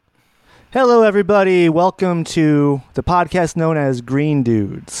Hello, everybody. Welcome to the podcast known as Green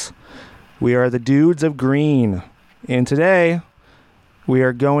Dudes. We are the dudes of green. And today, we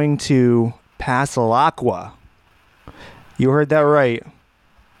are going to Pasalacqua. You heard that right.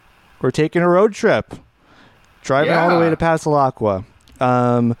 We're taking a road trip. Driving all the way to Pasalacqua.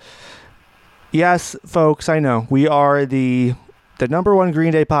 Yes, folks, I know. We are the number one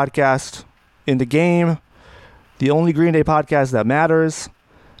Green Day podcast in the game. The only Green Day podcast that matters.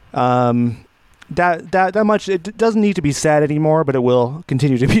 That much, it doesn't need to be said anymore, but it will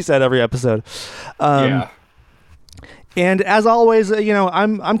continue to be said every episode. And as always,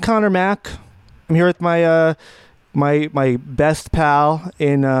 I'm Connor Mack. I'm here with my my best pal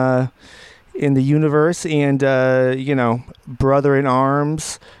in the universe, and brother in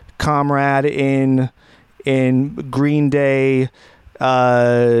arms, comrade in Green Day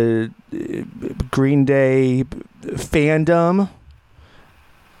fandom,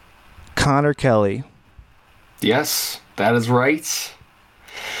 Connor Kelly. Yes, that is right.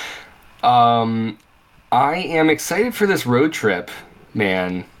 I am excited for this road trip,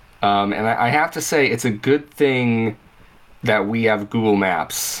 man. And I have to say, it's a good thing that we have Google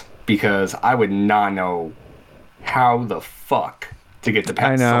Maps, because I would not know how the fuck to get to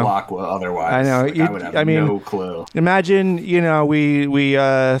Pasalacqua otherwise. I know. I would have no clue. Imagine, we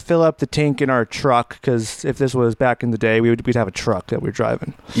fill up the tank in our truck, because if this was back in the day, we'd have a truck that we're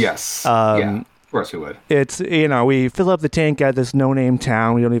driving. Yes. Yeah, of course we would. It's, we fill up the tank at this no-name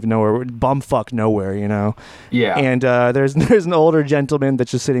town. We don't even know where. Bumfuck nowhere, Yeah. And there's an older gentleman that's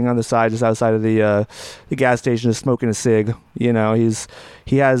just sitting on the side, just outside of the gas station, just smoking a cig.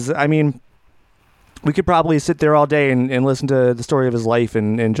 We could probably sit there all day and listen to the story of his life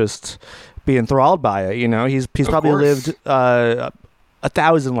and just be enthralled by it. He's probably lived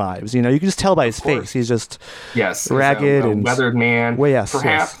 1,000 lives. You can just tell by his face. He's just ragged and weathered man. Well,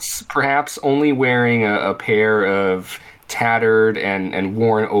 yes, perhaps only wearing a pair of tattered and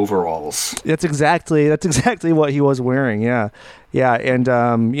worn overalls. That's exactly what he was wearing. Yeah. And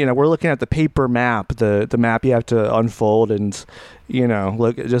we're looking at the paper map, the map you have to unfold and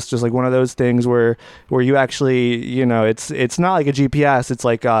look, just like one of those things where you actually, it's not like a GPS, it's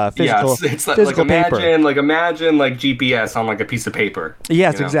like physical. Yeah, it's physical paper. Imagine like GPS on like a piece of paper.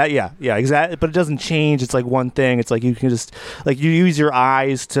 Yes, exactly. Yeah, exactly. But it doesn't change. It's like one thing. It's like you can just like you use your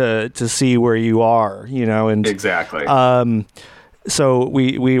eyes to see where you are. And exactly. So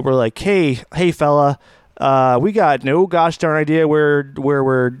we were like, hey fella. We got no gosh darn idea where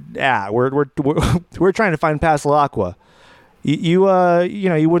we're at. We're trying to find Pasalacqua. You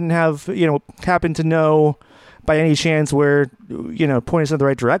wouldn't have happen to know by any chance where point us in the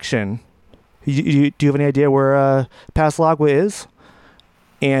right direction. Do you have any idea where Pasalacqua is?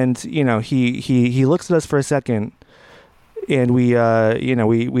 And he looks at us for a second, and we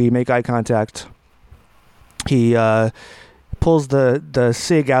make eye contact. He pulls the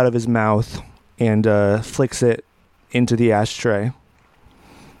cig out of his mouth and flicks it into the ashtray.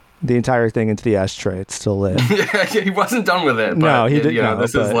 The entire thing into the ashtray. It's still lit. Yeah, he wasn't done with it. But no, he didn't.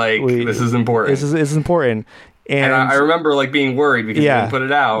 This is important. This is important. And I remember being worried because he didn't put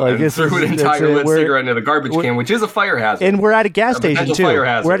it out and threw an entire lit cigarette into the garbage can, which is a fire hazard. And we're at a gas station too. We're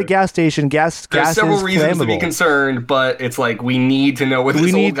at a gas station. Gas There's several is reasons flammable. to be concerned, but it's like we need to know what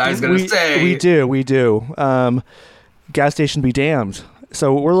this old guy's going to say. We do. Gas station be damned.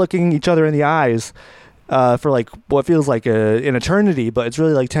 So we're looking each other in the eyes for like what feels like an eternity, but it's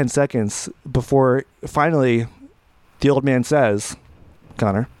really like 10 seconds before finally the old man says,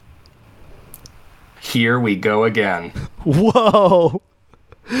 Connor, here we go again. Whoa.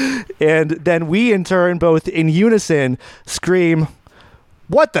 And then we in turn, both in unison, scream,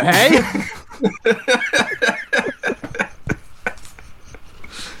 what the hey?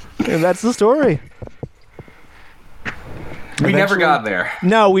 And that's the story. We never got there.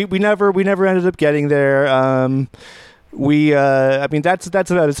 No, we never ended up getting there. That's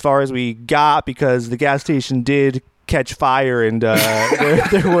about as far as we got, because the gas station did catch fire, and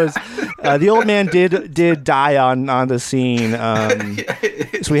there was the old man did die on the scene.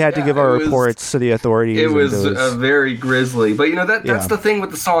 So we had to give our reports to the authorities. It was very grisly, but that's the thing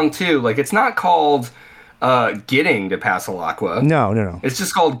with the song too. Like, it's not called getting to Pasalacqua. No. It's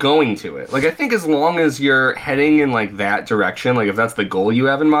just called going to it. Like, I think as long as you're heading in like that direction, like if that's the goal you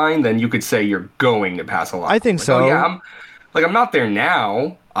have in mind, then you could say you're going to Pasalacqua. I think so. Oh, yeah, I'm not there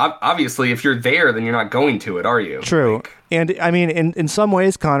now. Obviously, if you're there, then you're not going to it, are you? True. Like, and I mean, in some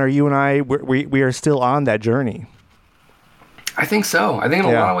ways, Connor, you and I, we are still on that journey. I think so. I think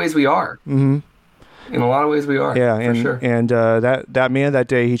in a lot of ways we are. Mm-hmm. In a lot of ways we are. Yeah, for sure. And that man that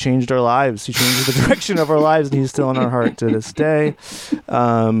day, he changed our lives. He changed the direction of our lives, and he's still in our heart to this day.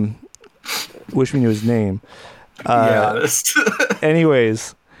 Wish we knew his name. Yeah.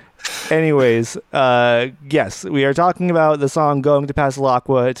 Anyways, yes, we are talking about the song "Going to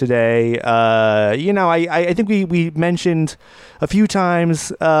Pasalacqua" today. I think we mentioned a few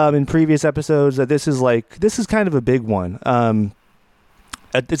times in previous episodes that this is kind of a big one.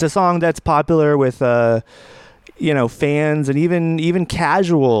 It's a song that's popular with fans and even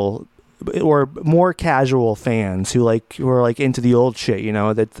casual or more casual fans who are into the old shit.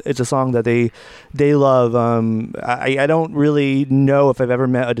 That it's a song that they love. I don't really know if I've ever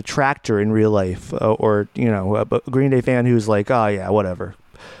met a detractor in real life or a Green Day fan who's like, oh yeah, whatever,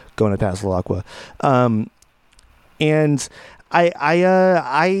 going to Pasalacqua. And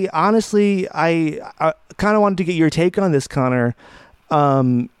I honestly I kind of wanted to get your take on this, Connor.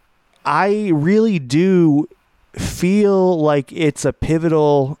 I really do feel like it's a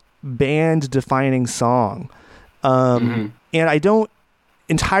pivotal band defining song. And I don't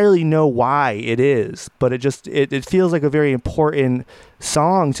entirely know why it is, but it feels like a very important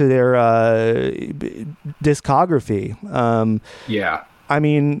song to their discography. Yeah. I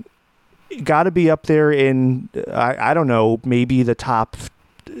mean, got to be up there in, I don't know, maybe the top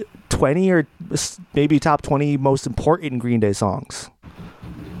 20 or maybe top 20 most important Green Day songs.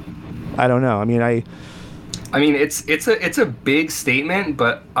 I don't know. I mean, it's a big statement,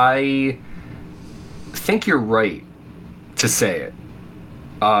 but I think you're right to say it.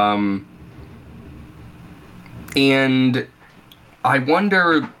 And I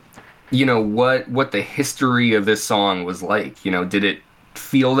wonder, what the history of this song was like. Did it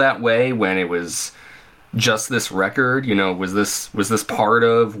feel that way when it was just this record? Was this part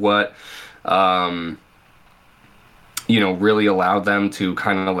of what really allowed them to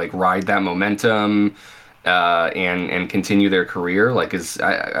kind of like ride that momentum and continue their career? Like,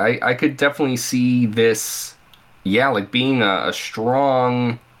 I could definitely see this, like being a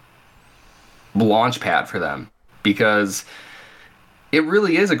strong launch pad for them, because it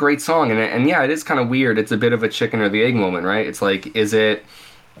really is a great song. And yeah, it is kind of weird. It's a bit of a chicken or the egg moment, right? It's like, is it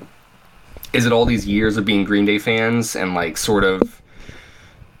all these years of being Green Day fans and like sort of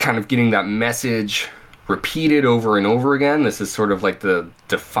kind of getting that message repeated over and over again? This is sort of like the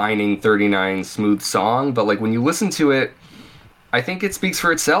defining 39 Smooth song, but like when you listen to it, I think it speaks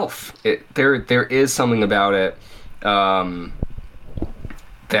for itself. There is something about it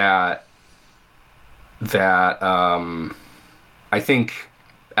that I think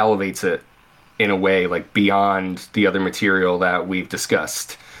elevates it in a way like beyond the other material that we've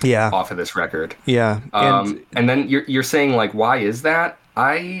discussed off of this record. Yeah. And then you're saying like, why is that?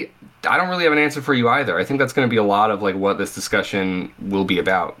 I don't really have an answer for you either. I think that's going to be a lot of like what this discussion will be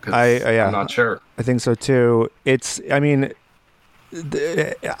about. I'm not sure. I think so too.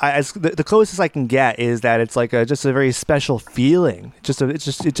 The closest I can get is that it's like just a very special feeling. It's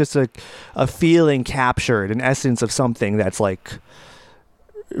just a feeling captured, an essence of something that's like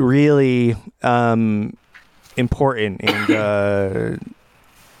really important, and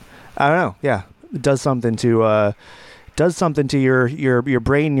I don't know. Yeah, it does something to your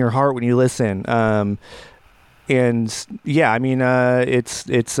brain and your heart when you listen. And yeah, I mean, it's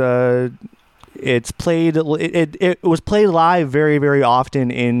played. It was played live very, very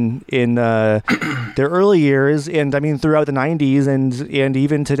often in their early years, and I mean throughout the '90s and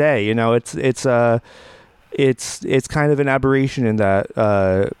even today. It's kind of an aberration in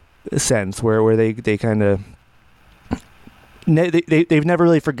that sense where they kind of they've never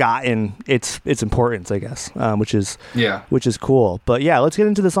really forgotten its importance, I guess, which is cool. But yeah, let's get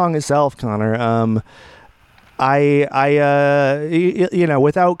into the song itself, Connor.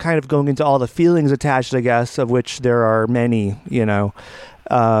 Without kind of going into all the feelings attached, I guess, of which there are many,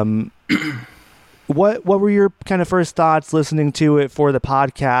 what were your kind of first thoughts listening to it for the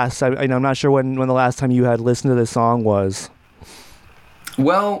podcast? I'm not sure when the last time you had listened to this song was.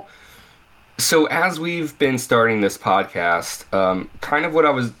 Well, so as we've been starting this podcast, kind of what I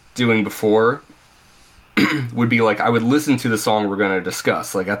was doing before would be like I would listen to the song we're going to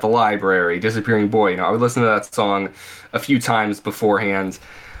discuss, like at the library, Disappearing Boy. I would listen to that song a few times beforehand.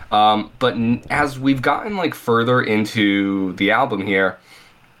 But as we've gotten like further into the album here,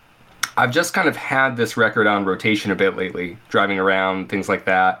 I've just kind of had this record on rotation a bit lately, driving around, things like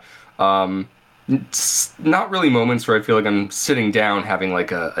that. It's not really moments where I feel like I'm sitting down having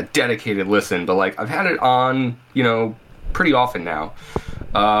like a dedicated listen, but like I've had it on, pretty often now.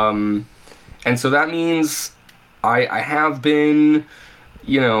 And so that means I have been,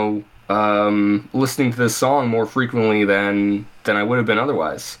 listening to this song more frequently than I would have been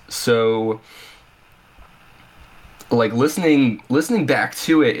otherwise. So, like listening back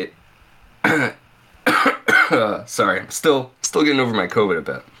to it. Sorry, I'm still getting over my COVID a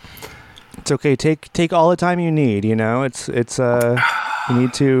bit. It's okay. Take all the time you need. You know, it's you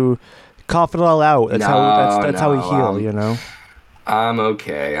need to cough it all out. That's how we heal. You know. I'm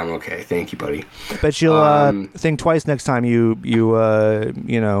okay. Thank you, buddy. Bet you'll think twice next time you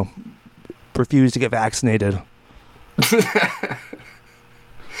refuse to get vaccinated.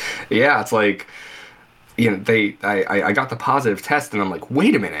 Yeah, it's like, I got the positive test and I'm like,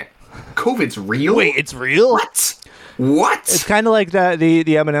 wait a minute, COVID's real? Wait, it's real? What? It's kind of like that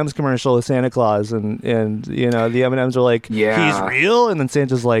the M&M's commercial with Santa Claus, and the M&M's are like, he's real, and then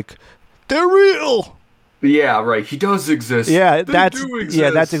Santa's like, they're real. Yeah, right. He does exist. Yeah, that's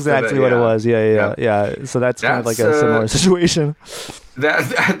exactly what it was. Yeah. So that's kind of like a similar situation.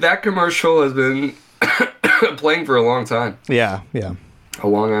 That commercial has been playing for a long time. Yeah. A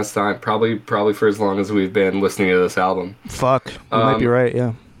long ass time. Probably for as long as we've been listening to this album. Fuck, you might be right.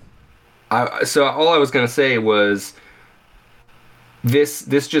 Yeah. So all I was gonna say was,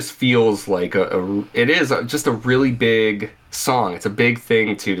 this just feels like it is just a really big song. It's a big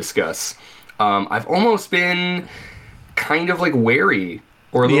thing to discuss. I've almost been kind of like wary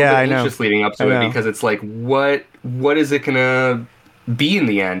or a little bit anxious leading up to it, because it's like, what is it gonna be in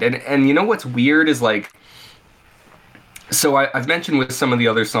the end? And you know what's weird is like, so I've mentioned with some of the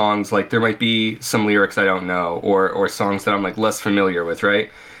other songs, like there might be some lyrics I don't know, or songs that I'm like less familiar with,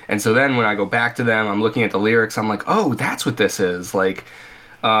 right? And so then when I go back to them, I'm looking at the lyrics, I'm like, oh, that's what this is, like.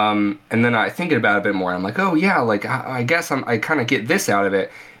 And then I thinking about it a bit more, I'm like, oh yeah, like I guess I kind of get this out of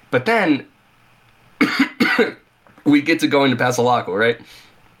it. But then we get to go into Pasalacqua, right?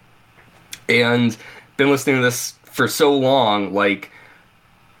 And been listening to this for so long, like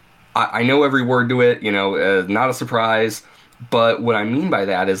I know every word to it, not a surprise. But what I mean by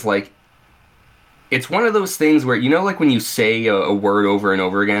that is like, it's one of those things where, like when you say a word over and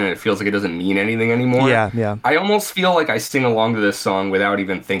over again and it feels like it doesn't mean anything anymore. Yeah. I almost feel like I sing along to this song without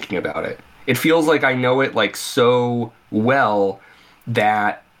even thinking about it. It feels like I know it like so well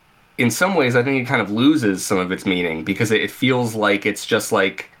that in some ways I think it kind of loses some of its meaning, because it feels like it's just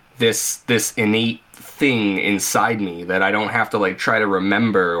like this innate thing inside me that I don't have to like try to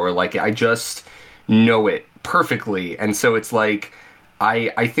remember, or like I just know it perfectly. And so it's like,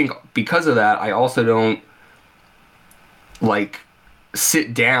 I think because of that, I also don't like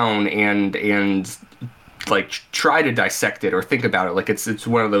sit down and like try to dissect it or think about it. Like it's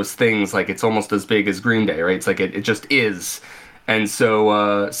one of those things, like it's almost as big as Green Day, right? It's like it just is. And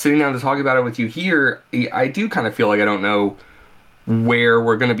so sitting down to talk about it with you here, I do kind of feel like I don't know where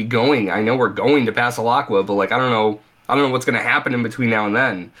we're going to be going. I know we're going to Pasalacqua, but like I don't know what's going to happen in between now and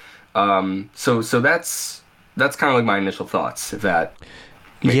then. So that's kind of like my initial thoughts, if that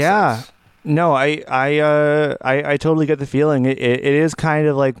makes sense. No, I totally get the feeling. It is kind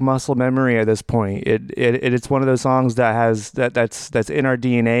of like muscle memory at this point. It's one of those songs that has that's in our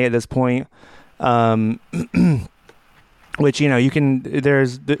DNA at this point. Which you can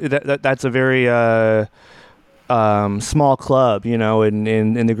that's a very small club,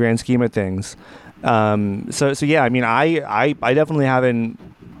 in the grand scheme of things. So yeah, I mean, I definitely haven't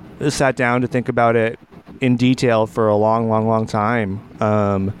sat down to think about it in detail for a long time.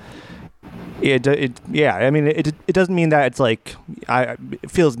 It doesn't mean that it's like it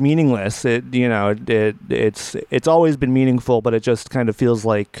feels meaningless. It's always been meaningful, but it just kind of feels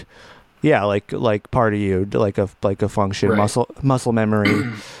like like part of you, like a function, right. muscle memory.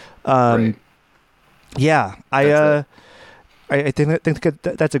 Right. Yeah, I think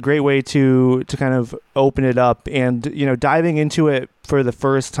that's a great way to kind of open it up, and diving into it for the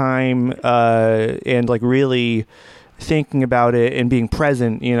first time, and like really thinking about it and being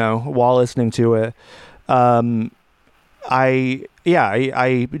present, while listening to it. I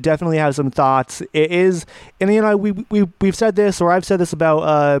definitely have some thoughts. It is, and we've said this, or I've said this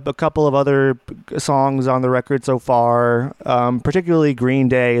about a couple of other songs on the record so far, particularly Green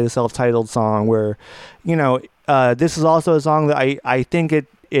Day, the self-titled song, where this is also a song that I think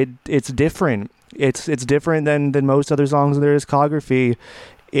it's different. It's different than most other songs in their discography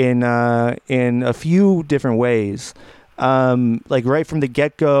in a few different ways. Like right from the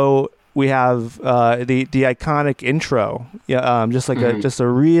get-go, we have the iconic intro. Yeah, just like a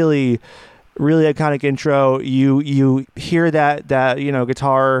really iconic intro. You hear that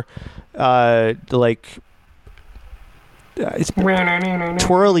guitar like it's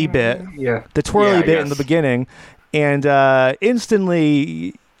twirly bit. Yeah. The twirly bit in the beginning, and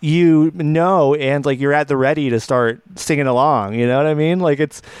instantly and like you're at the ready to start singing along. You know what I mean? Like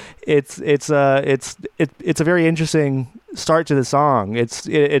it's a very interesting start to the song. It's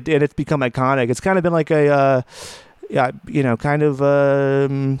become iconic. It's kind of been like a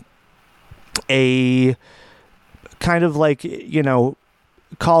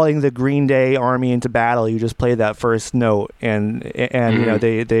calling the Green Day army into battle, you just play that first note, and you know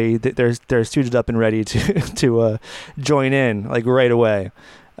they're suited up and ready to join in like right away.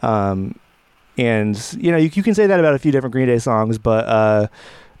 And you know you can say that about a few different Green Day songs, but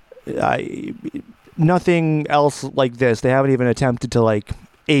nothing else like this. They haven't even attempted to like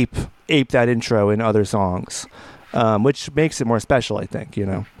ape that intro in other songs, which makes it more special, I think. You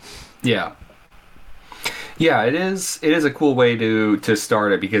know. Yeah. Yeah, it is a cool way to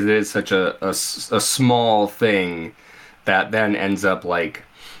start it, because it is such a small thing that then ends up like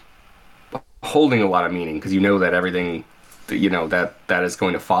holding a lot of meaning, because you know that everything, you know, that is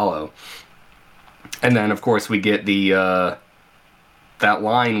going to follow. And then of course we get the that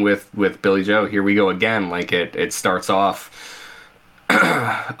line with Billy Joe, "Here we go again." Like it starts off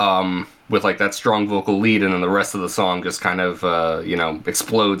with like that strong vocal lead, and then the rest of the song just kind of you know,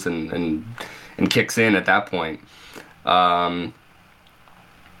 explodes and kicks in at that point. As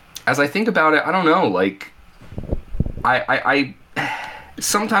I think about it, I don't know, like I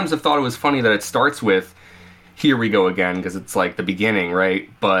sometimes have thought it was funny that it starts with "Here we go again," because it's like the beginning, right?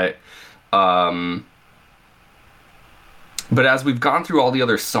 But as we've gone through all the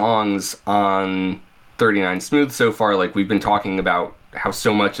other songs on 39 Smooth so far, like we've been talking about how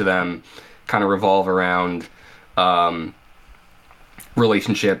so much of them kind of revolve around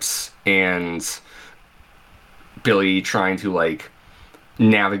relationships and Billy trying to like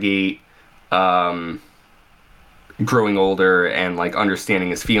navigate growing older and like understanding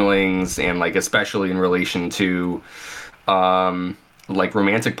his feelings, and like especially in relation to like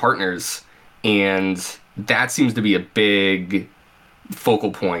romantic partners, and that seems to be a big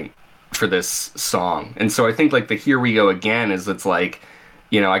focal point for this song. And so I think like the "Here we go again" is, it's like,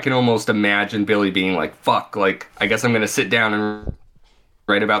 you know, I can almost imagine Billy being like, fuck, like I guess I'm gonna sit down and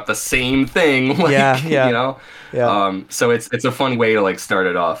write about the same thing, like, you know. So it's a fun way to like start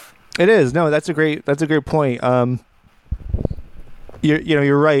it off. It is. No, that's a great point.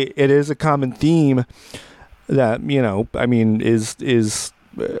 You're right. It is a common theme that, you know, I mean, is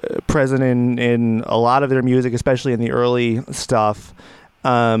present in a lot of their music, especially in the early stuff.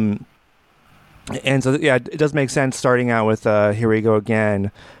 And so yeah, it does make sense starting out with "Here we go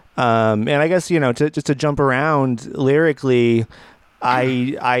again." And I guess, you know, to jump around lyrically,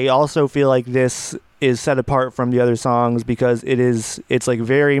 I also feel like this is set apart from the other songs because it's like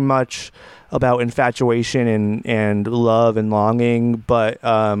very much about infatuation and love and longing, but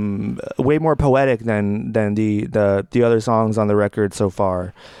way more poetic than the other songs on the record so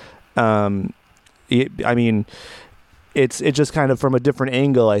far. I mean, it's just kind of from a different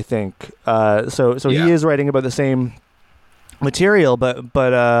angle, I think. So he is writing about the same material, but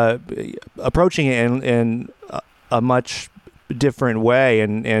approaching it in a much different way,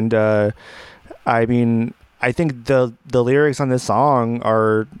 and I mean, I think the lyrics on this song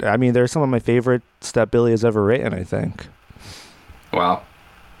are, I mean, they're some of my favorites that Billy has ever written, I think. Wow.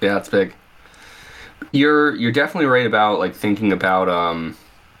 Yeah, it's big. You're definitely right about like thinking about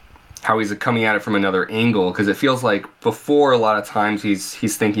how he's coming at it from another angle, because it feels like before a lot of times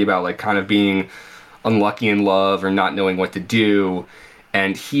he's thinking about like kind of being unlucky in love or not knowing what to do,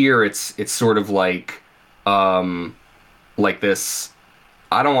 and here it's sort of like this,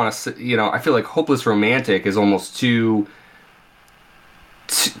 I don't want to, you know, I feel like hopeless romantic is almost too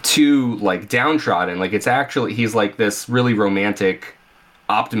like downtrodden. Like it's actually, he's like this really romantic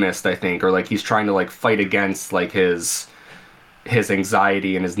optimist, I think, or like he's trying to like fight against like his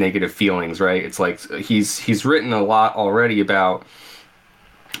anxiety and his negative feelings, right? It's like he's written a lot already about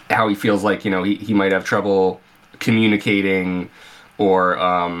how he feels like, you know, he might have trouble communicating, or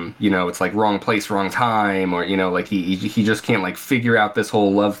you know, it's like wrong place, wrong time, or, you know, like he just can't like figure out this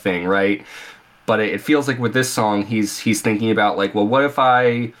whole love thing, right? But it feels like with this song he's thinking about like, well, what if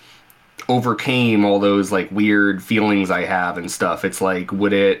I overcame all those like weird feelings I have and stuff? It's like,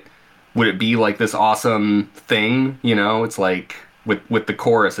 would it be like this awesome thing, you know? It's like with the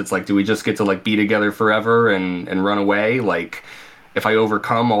chorus, it's like, do we just get to like be together forever and run away, like if I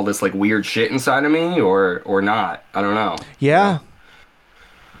overcome all this like weird shit inside of me, or not? I don't know. Yeah.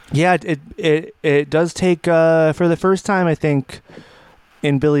 Yeah, it does take for the first time, I think,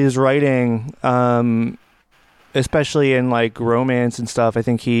 in Billy's writing, especially in like romance and stuff. I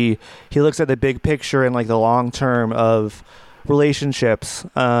think he looks at the big picture and like the long term of relationships,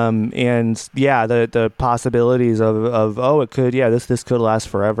 and yeah, the possibilities of oh, it could, yeah, this could last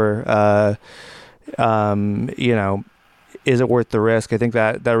forever. You know, is it worth the risk? I think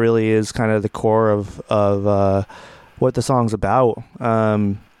that really is kind of the core of what the song's about.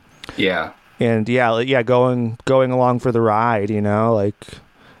 Yeah. And yeah, going along for the ride, you know, like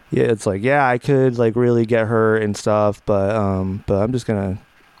yeah, it's like, yeah, I could like really get her and stuff, but I'm just gonna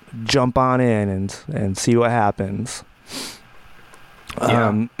jump on in and see what happens.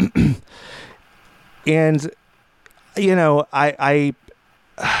 Yeah. And I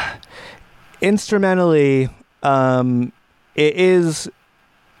instrumentally, it is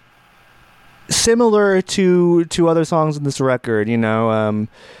similar to other songs in this record.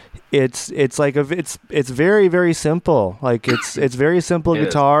 It's very, very simple. Like it's very simple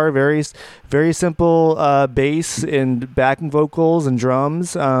guitar, very simple bass and backing vocals and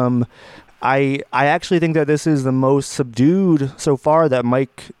drums. I actually think that this is the most subdued so far that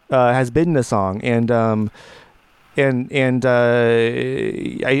Mike has been in the song, and I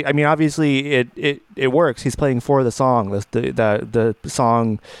mean, obviously it works. He's playing for the song. The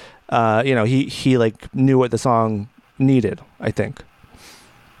song, he like knew what the song needed, I think.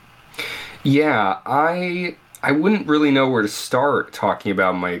 Yeah, I wouldn't really know where to start talking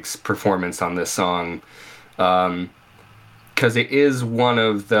about Mike's performance on this song, because it is one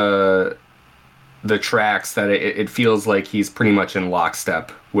of the tracks that it feels like he's pretty much in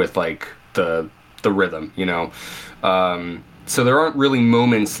lockstep with like the rhythm, so there aren't really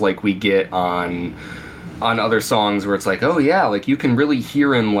moments like we get on other songs where it's like, oh yeah, like you can really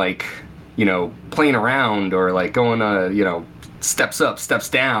hear him like, playing around or like going steps up, steps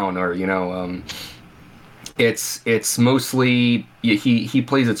down, or it's mostly he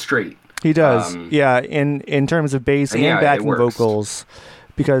plays it straight. He does. Yeah, in terms of bass and backing vocals.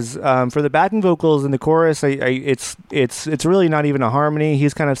 Because for the backing vocals in the chorus, it's really not even a harmony.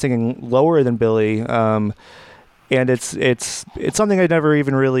 He's kind of singing lower than Billy, and it's something I'd never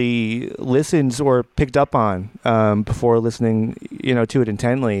even really listened or picked up on before listening, to it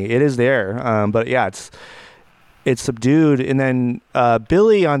intently. It is there, but yeah, it's subdued. And then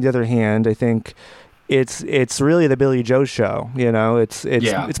Billy, on the other hand, I think it's really the Billy Joe show.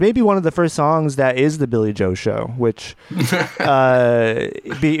 It's maybe one of the first songs that is the Billy Joe show, which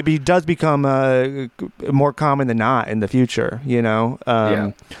does become more common than not in the future.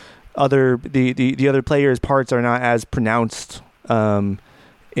 The other players' parts are not as pronounced in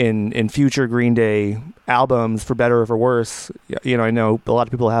future Green Day albums, for better or for worse. I know a lot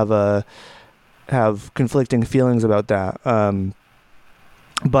of people have conflicting feelings about that.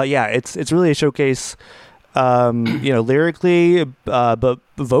 But yeah, it's really a showcase, lyrically, but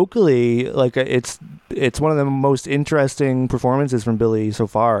vocally, like it's one of the most interesting performances from Billy so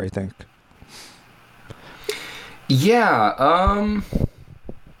far, I think. Yeah,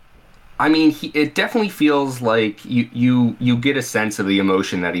 I mean, it definitely feels like you get a sense of the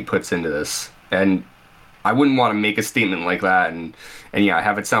emotion that he puts into this, and I wouldn't want to make a statement like that, and yeah,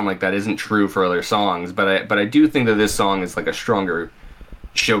 have it sound like that isn't true for other songs, but I do think that this song is like a stronger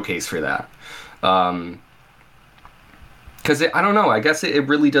showcase for that, because I don't know, I guess it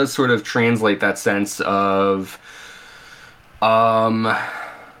really does sort of translate that sense of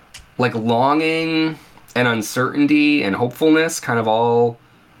like longing and uncertainty and hopefulness kind of all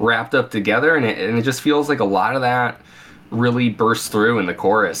wrapped up together, and it just feels like a lot of that really bursts through in the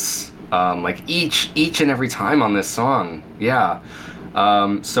chorus, like each and every time on this song.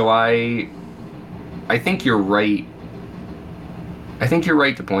 So I think you're right. I think you're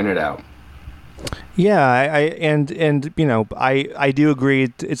right to point it out. Yeah, I do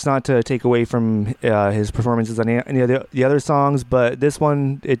agree. It's not to take away from his performances on any of the other songs, but this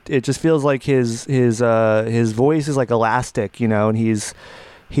one, it just feels like his voice is like elastic, and he's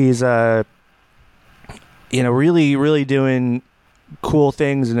really, really doing cool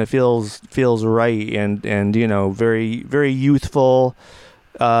things, and it feels right, and very, very youthful.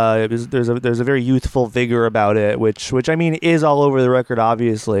 There's a very youthful vigor about it, which I mean is all over the record,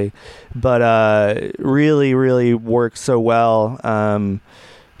 obviously, but really, really works so well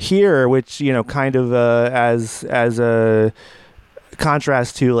here, which kind of as a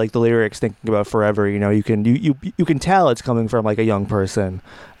contrast to like the lyrics, thinking about forever. You can tell it's coming from like a young person.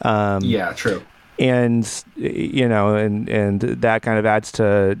 Yeah, true. And and that kind of adds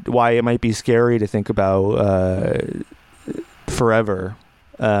to why it might be scary to think about forever.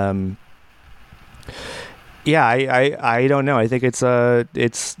 Yeah, I don't know. I think it's a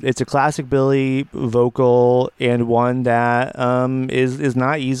classic Billy vocal, and one that is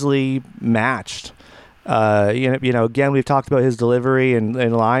not easily matched. Again, we've talked about his delivery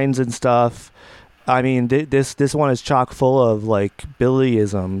and lines and stuff. I mean, this one is chock full of like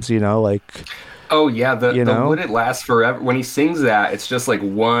Billy-isms, like. Oh yeah, the "Would It Last Forever," when he sings that, it's just like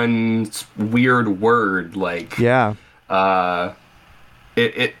one weird word, like yeah.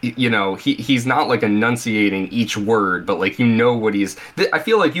 He's not like enunciating each word, but like what he's. I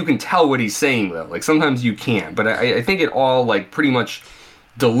feel like you can tell what he's saying though. Like sometimes you can't, but I think it all like pretty much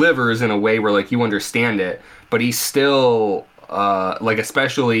delivers in a way where like you understand it, but he still like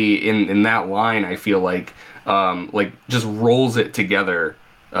especially in that line, I feel like just rolls it together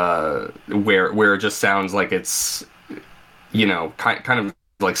where it just sounds like it's kind of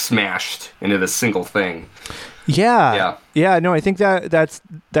like smashed into this single thing. Yeah. No, I think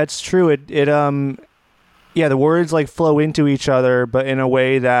that's true. Yeah, the words like flow into each other, but in a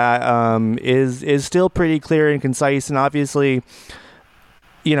way that is still pretty clear and concise. And obviously,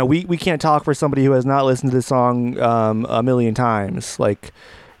 we can't talk for somebody who has not listened to the song a million times. Like,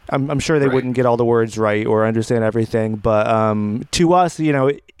 I'm sure they wouldn't get all the words right or understand everything, but to us,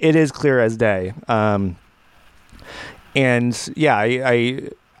 it is clear as day. And yeah,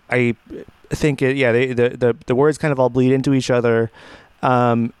 I think it. Yeah, the words kind of all bleed into each other.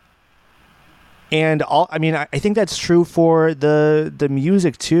 And I think that's true for the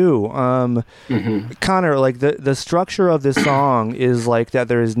music too. Connor, like the structure of this song is like that.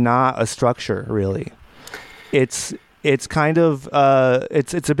 There is not a structure really. It's kind of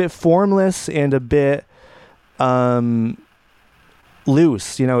it's a bit formless and a bit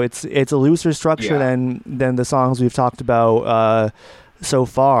loose. It's a looser structure than the songs we've talked about so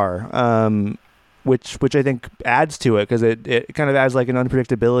far. Which I think adds to it because it kind of adds like an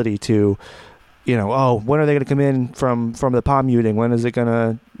unpredictability to. When are they going to come in from the palm muting? When is it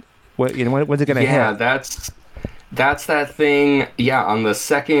gonna? When's it gonna hit? Yeah, that's that thing. Yeah, on the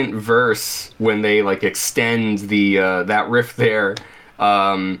second verse when they like extend the that riff there.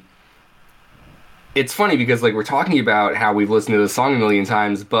 It's funny because like we're talking about how we've listened to the song a million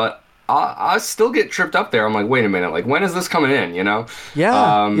times, but I still get tripped up there. I'm like, wait a minute, like when is this coming in?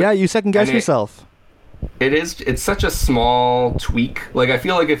 Yeah, you second guess yourself. It's such a small tweak. Like I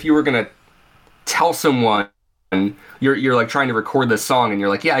feel like if you were gonna tell someone you're like trying to record this song and you're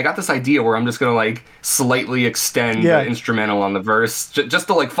like, yeah, I got this idea where I'm just gonna like slightly extend the instrumental on the verse just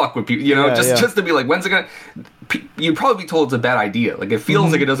to like fuck with people, just to be like, when's it gonna? You'd probably be told it's a bad idea. Like it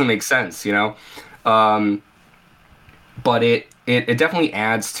feels like it doesn't make sense, but it definitely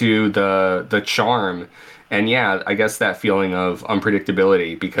adds to the charm, and yeah, I guess that feeling of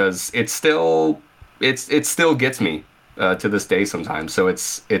unpredictability because it still gets me to this day sometimes. So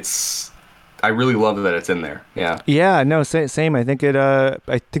it's. I really love that it's in there. Yeah. Yeah. No. Same. I think I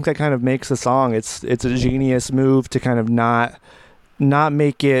think that kind of makes the song. It's a genius move to kind of not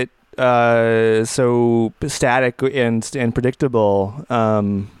make it so static and predictable.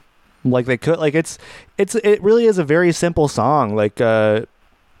 Like they could. Like it really is a very simple song. Like there's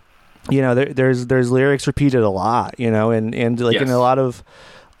lyrics repeated a lot. And like in a lot of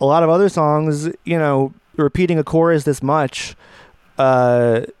other songs, repeating a chorus this much.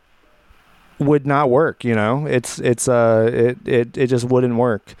 Would not work, it just wouldn't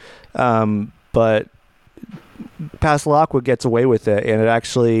work. But Pasalacqua gets away with it, and it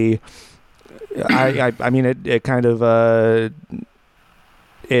actually, I mean, it kind of,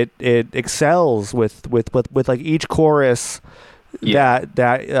 it excels with like each chorus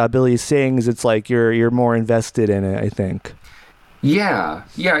that Billy sings. It's like you're more invested in it, I think. Yeah,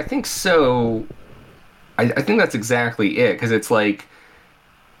 I think so. I think that's exactly it, because it's like,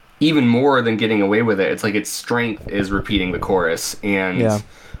 even more than getting away with it, it's like its strength is repeating the chorus, and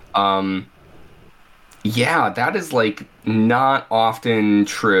that is like not often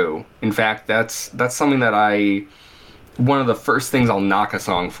true. In fact, that's something that one of the first things I'll knock a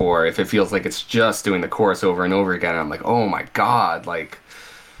song for if it feels like it's just doing the chorus over and over again. And I'm like, oh my god, like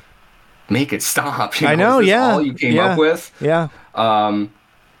make it stop. I know, is this all you came up with? Yeah.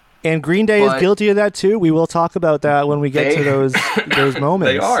 And Green Day is guilty of that too. We will talk about that when we get to those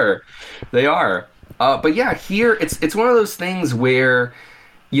moments. They are. But yeah, here it's one of those things where,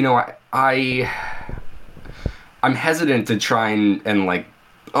 I'm hesitant to try and like,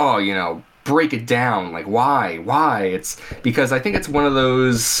 break it down. Like why? It's because I think it's one of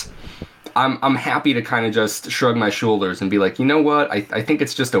those. I'm happy to kind of just shrug my shoulders and be like, you know what? I think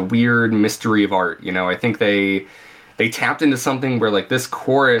it's just a weird mystery of art. I think they tapped into something where like this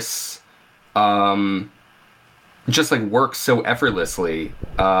chorus just like works so effortlessly,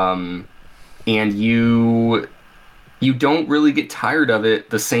 and you don't really get tired of it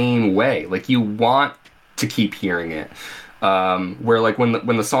the same way. Like you want to keep hearing it, where like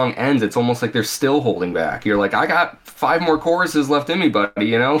when the song ends, it's almost like they're still holding back. You're like, I got 5 more choruses left in me,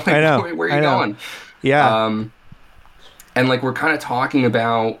 buddy. Like, I know. Where are you going? Yeah. And like we're kind of talking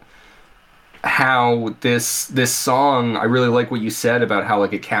about how this song, I really like what you said about how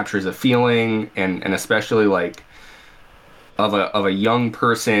like it captures a feeling, and especially like of a young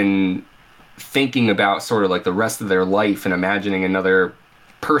person thinking about sort of like the rest of their life and imagining another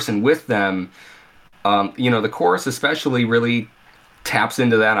person with them. The chorus especially really taps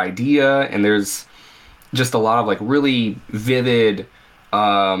into that idea, and there's just a lot of like really vivid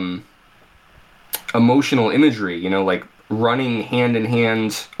emotional imagery, like running hand in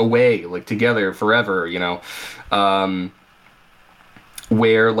hand away, like together forever,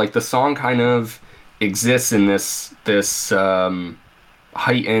 where like the song kind of exists in this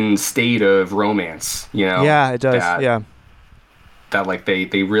heightened state of romance, Yeah, it does. that Yeah. that like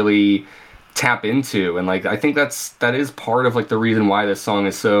they really tap into, and like I think that is part of like the reason why this song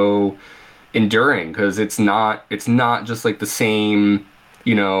is so enduring, because it's not just like the same,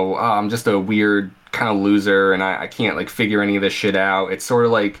 oh, I'm just a weird kind of loser and I can't like figure any of this shit out. It's sort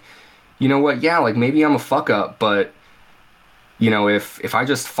of like, you know what, yeah, like maybe I'm a fuck up, but if I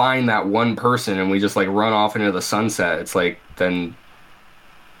just find that one person and we just like run off into the sunset, it's like, then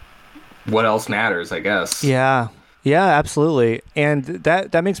what else matters, I guess. Yeah. Yeah, absolutely. And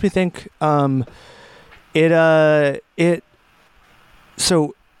that makes me think it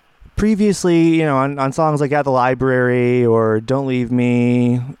so previously, on songs like At the Library or Don't Leave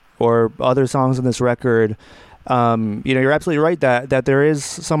Me or other songs on this record, you're absolutely right that there is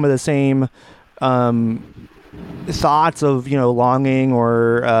some of the same thoughts of, longing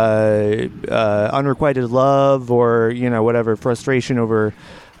or unrequited love or, whatever, frustration over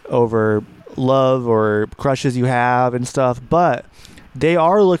love or crushes you have and stuff. But they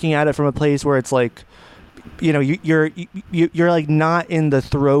are looking at it from a place where it's like, you're like not in the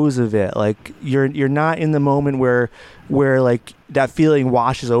throes of it. Like you're not in the moment where like that feeling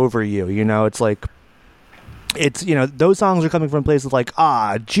washes over you. It's like, it's, those songs are coming from places like,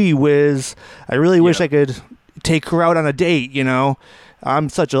 gee whiz, I really wish I could take her out on a date. I'm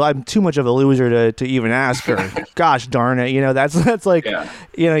too much of a loser to even ask her. Gosh darn it. That's like,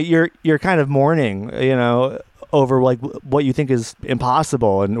 you're kind of mourning, over like what you think is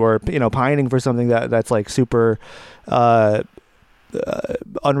impossible, and or pining for something that's like super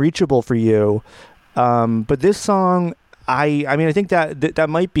unreachable for you. But this song, I mean I think that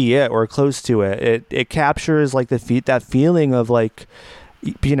might be it, or close to it. It captures like that feeling of like,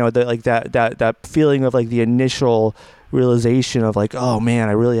 that feeling of like the initial realization of like, oh man,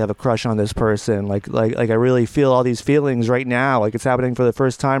 I really have a crush on this person. Like I really feel all these feelings right now. Like it's happening for the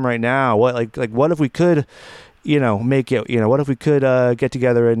first time right now. What if we could, make it, what if we could get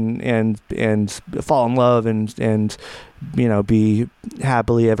together and fall in love and be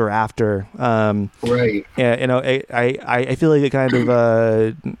happily ever after. Right. I feel like it kind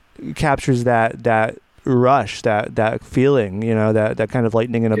of captures that rush, that feeling, that kind of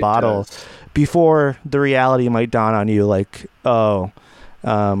lightning in a bottle Does. before the reality might dawn on you, like, oh,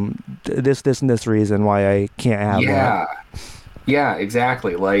 this and this reason why I can't have that. Yeah,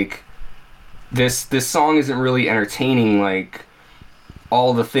 exactly. Like this song isn't really entertaining like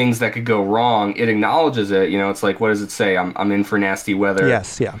all the things that could go wrong. It acknowledges it, it's like, what does it say? I'm in for nasty weather.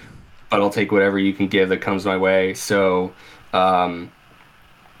 Yes, yeah. But I'll take whatever you can give that comes my way. So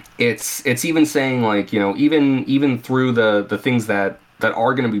it's even saying like, even through the things that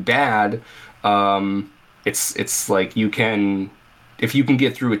are going to be bad, it's like if you can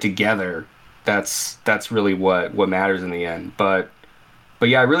get through it together, that's really what matters in the end. But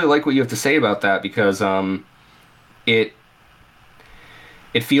yeah, I really like what you have to say about that, because it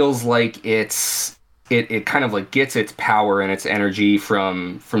feels like it kind of like gets its power and its energy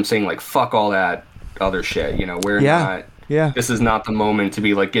from saying like, fuck all that other shit. We're not. Yeah. This is not the moment to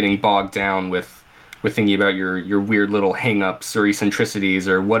be like getting bogged down with thinking about your weird little hang-ups or eccentricities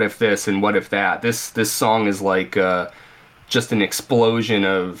or what if this and what if that. This song is like just an explosion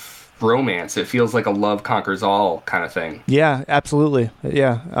of romance. It feels like a love conquers all kind of thing. Yeah, absolutely.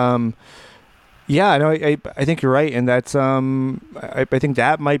 Yeah. Yeah, no, I think you're right, and that's I think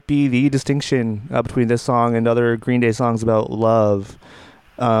that might be the distinction between this song and other Green Day songs about love.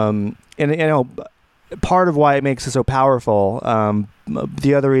 And part of why it makes it so powerful,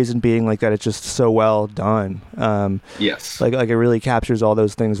 the other reason being like that it's just so well done. Yes. Like it really captures all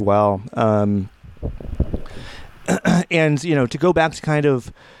those things well. And to go back to kind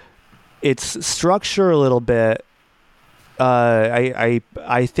of its structure a little bit, I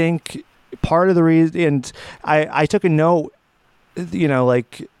think part of the reason, and I took a note,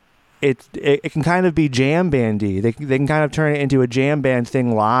 like it can kind of be jam bandy. They can kind of turn it into a jam band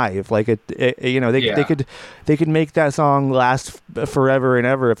thing live. Like they could make that song last forever and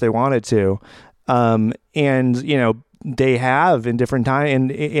ever if they wanted to. And they have in different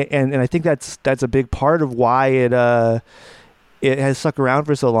time, and I think that's a big part of why it has stuck around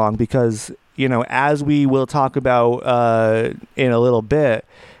for so long, because as we will talk about in a little bit,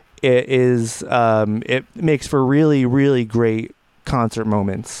 it makes for really, really great concert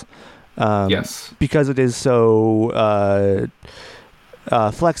moments. Yes, because it is so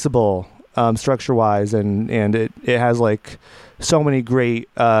flexible structure wise, and it has like so many great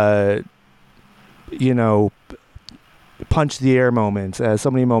punch the air moments,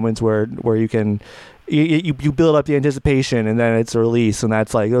 so many moments where you can you build up the anticipation and then it's a release, and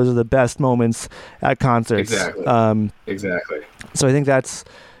that's like those are the best moments at concerts. Exactly. So I think that's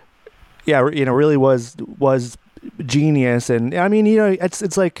really was genius. And I mean,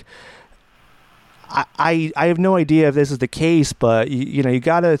 it's like I have no idea if this is the case, but you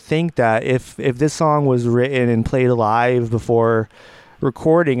got to think that if this song was written and played live before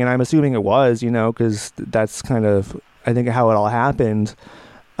recording, and I'm assuming it was, because that's kind of I think how it all happened.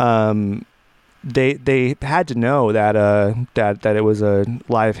 They had to know that it was a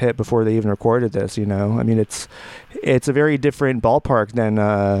live hit before they even recorded this. I mean, it's a very different ballpark than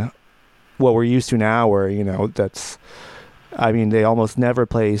what we're used to now, where that's. I mean, they almost never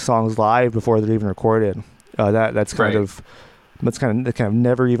play songs live before they're even recorded. That's kind of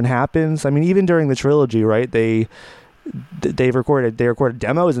never even happens. I mean, even during the trilogy, right? They recorded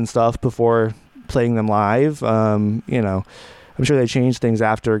demos and stuff before playing them live. I'm sure they changed things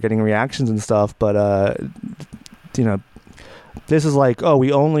after getting reactions and stuff, but this is like, oh,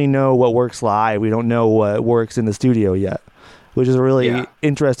 we only know what works live. We don't know what works in the studio yet, which is a really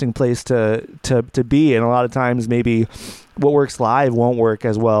interesting place to be. And a lot of times maybe what works live won't work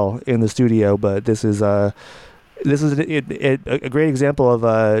as well in the studio, but this is a great example of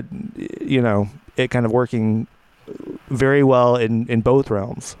it kind of working very well in both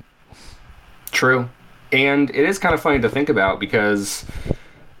realms. True. And it is kind of funny to think about because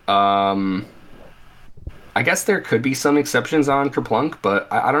I guess there could be some exceptions on Kerplunk, but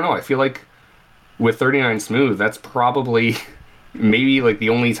I don't know. I feel like with 39 Smooth, that's probably maybe like the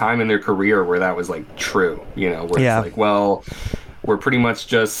only time in their career where that was like true, where it's like, well, we're pretty much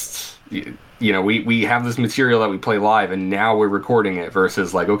just, we have this material that we play live and now we're recording it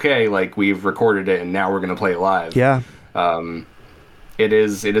versus like, okay, like we've recorded it and now we're going to play it live. Yeah. It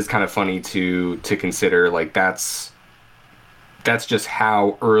is kind of funny to consider like that's just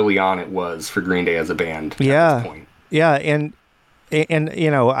how early on it was for Green Day as a band at this point. Yeah. And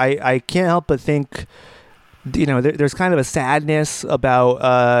I can't help but think, there's kind of a sadness about,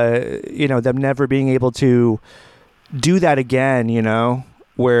 them never being able to do that again,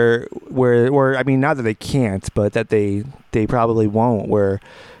 where, I mean, not that they can't, but that they probably won't, where,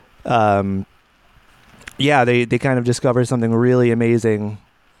 they kind of discover something really amazing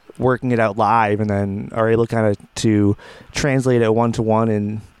working it out live and then are able kind of to translate it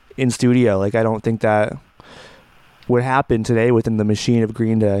one-to-one in studio. Like, I don't think that would happen today within the machine of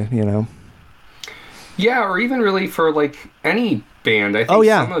Green Day, Yeah, or even really for like any band. I think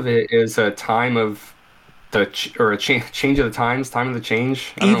some of it is a time of change of the times, time of the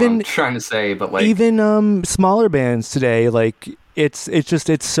change. I don't know what I'm trying to say, but like even smaller bands today, like it's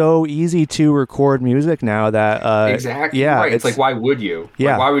so easy to record music now that exactly right. It's like, why would you?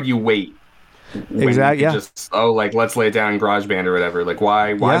 Yeah, like, why would you wait? Exactly. Yeah. Just like let's lay it down in GarageBand or whatever. Like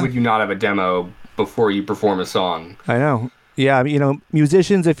why would you not have a demo before you perform a song? I know. Yeah,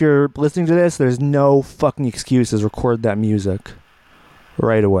 musicians, if you're listening to this, there's no fucking excuses. Record that music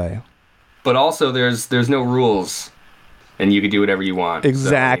right away. But also, there's no rules, and you can do whatever you want.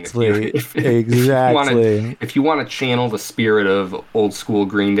 Exactly. So, if you want to channel the spirit of old school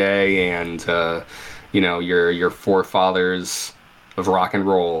Green Day and your forefathers of rock and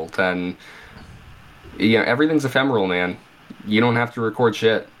roll, then everything's ephemeral, man. You don't have to record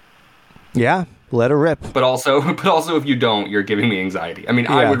shit. Yeah. Let her rip. But also, if you don't, you're giving me anxiety. I mean,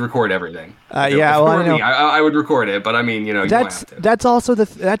 I would record everything. I know. I would record it, but I mean, you don't have to. That's also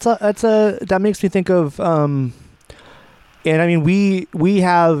that makes me think of, and I mean, we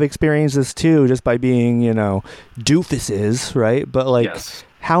have experienced this too, just by being, doofuses, right? But like,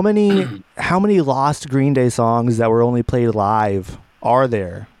 how many lost Green Day songs that were only played live are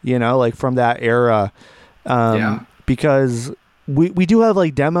there? Like from that era, because. We do have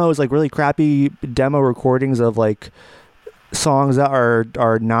like demos, like really crappy demo recordings of like songs that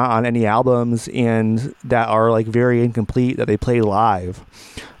are not on any albums and that are like very incomplete that they play live.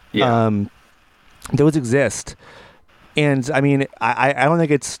 Yeah. Those exist. And I mean, I don't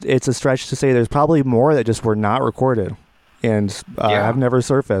think it's a stretch to say there's probably more that just were not recorded and have never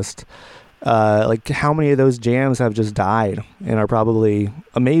surfaced. Like how many of those jams have just died and are probably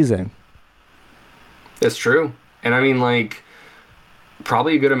amazing. It's true. And I mean, like,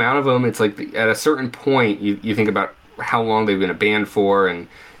 probably a good amount of them, it's like at a certain point you think about how long they've been a band for, and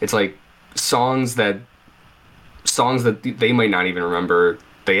it's like songs that they might not even remember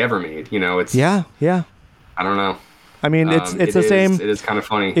they ever made. It's I don't know. I mean, it's the same. It is kind of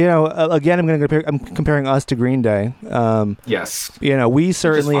funny. Again, I'm comparing us to Green Day. Yes. We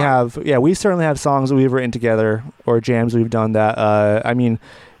certainly have songs that we've written together or jams we've done that. I mean,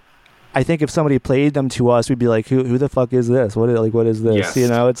 I think if somebody played them to us, we'd be like, "Who the fuck is this? What is this?" Yes.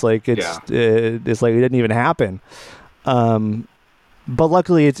 It's like it's like it didn't even happen. But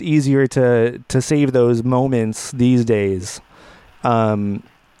luckily, it's easier to save those moments these days. But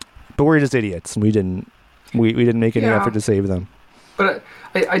we're just idiots, and we didn't make any effort to save them. But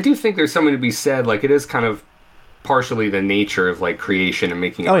I do think there's something to be said. Like, it is kind of partially the nature of like creation and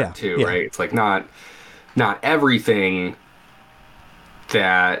making art too, right? It's like not everything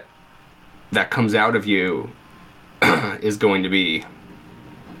that comes out of you is going to be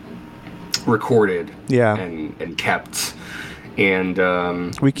recorded and kept. And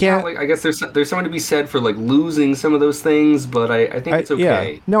we can't. I guess there's something to be said for like losing some of those things, but I think it's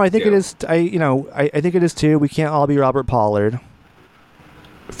okay. Yeah. No, I think it is. I think it is too. We can't all be Robert Pollard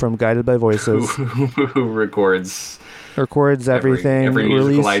from Guided by Voices, who records everything, every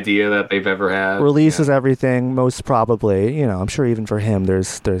musical idea that they've ever had, releases everything. Most probably, I'm sure even for him,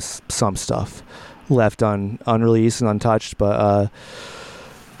 there's some stuff left unreleased and untouched, but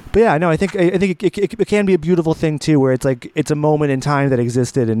yeah, no, I think it can be a beautiful thing too, where it's like it's a moment in time that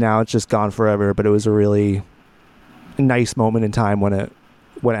existed and now it's just gone forever, but it was a really nice moment in time when it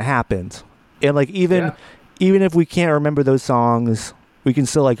happened. And like even if we can't remember those songs, we can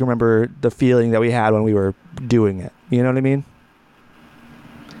still like remember the feeling that we had when we were doing it. You know what I mean?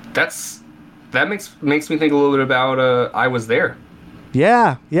 That makes me think a little bit about I Was There.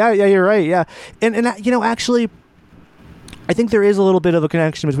 Yeah, you're right. Yeah. And actually, I think there is a little bit of a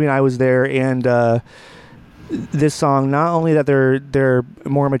connection between I Was There and this song. Not only that they're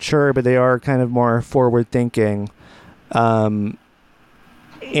more mature, but they are kind of more forward thinking. And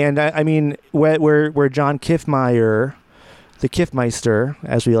I mean, where John Kiffmeyer, the Kiffmeister,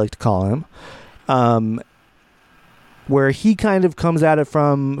 as we like to call him, where he kind of comes at it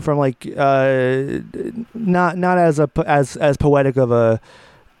from like not as poetic of a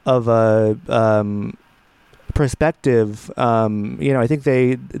perspective. I think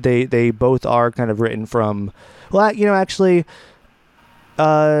they both are kind of written from. Well, actually,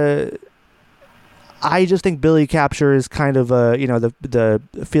 I just think Billy captures kind of the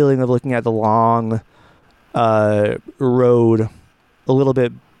feeling of looking at the long road a little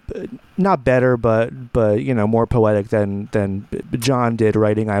bit, not better, but more poetic than John did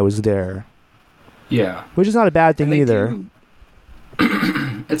writing I Was There. Yeah. Which is not a bad thing either.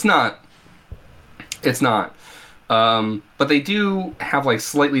 It's not. But they do have like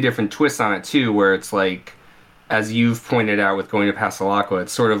slightly different twists on it too, where it's like, as you've pointed out with Going to Pasalacqua,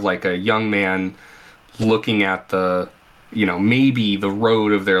 it's sort of like a young man looking at the, maybe the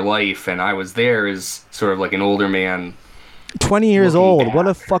road of their life, and I Was There is sort of like an older man 20 years old. Back. What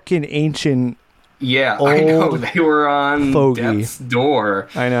a fucking ancient. Yeah, I know. They were on fogey. Death's Door.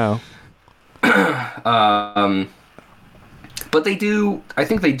 I know. But I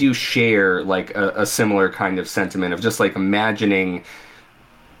think they do share like a similar kind of sentiment of just like imagining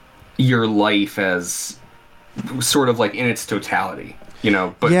your life as sort of like in its totality,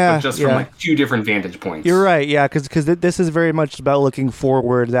 but just from like two different vantage points. You're right. Yeah. Cause this is very much about looking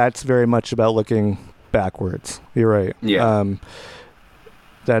forward. That's very much about looking backwards. You're right. Yeah.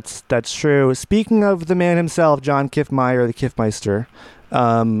 That's true. Speaking of the man himself, John Kiffmeyer, the Kiffmeister,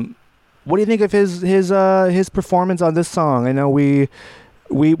 what do you think of his performance on this song? I know we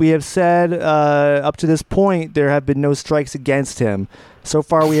have said up to this point there have been no strikes against him. So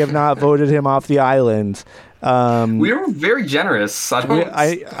far, we have not voted him off the island. We were very generous. It's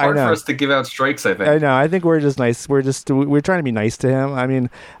hard for us to give out strikes, I think. I know. I think we're just nice. We're trying to be nice to him. I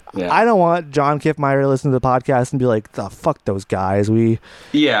mean, I don't want John Kiffmeyer to listen to the podcast and be like, "The fuck those guys."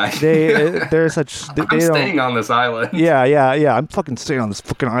 They're such. I'm staying on this island. Yeah. I'm fucking staying on this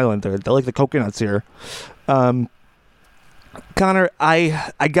fucking island. They're like the coconuts here. Connor,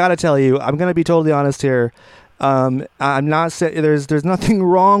 I gotta tell you, I'm gonna be totally honest here. I'm not saying there's nothing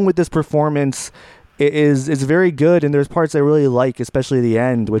wrong with this performance. It's very good, and there's parts I really like, especially the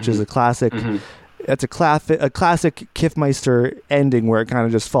end, which is a classic. Mm-hmm. It's a classic Kiffmeister ending where it kind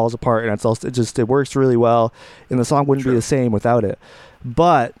of just falls apart, and it works really well, and the song wouldn't be the same without it.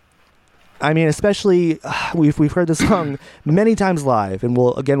 But I mean, especially we've heard the song many times live, and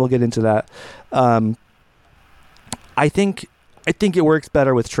we'll get into that. I think it works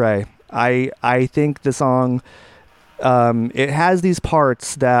better with Trey. I think the song it has these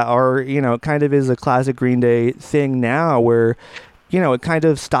parts that are kind of is a classic Green Day thing now where it kind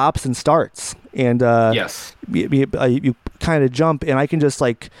of stops and starts, and yes, you kind of jump, and I can just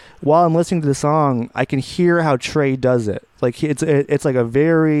like, while I'm listening to the song, I can hear how Trey does it. Like it's like a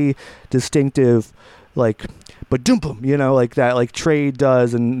very distinctive, like, but doom, you know, like that, like Trey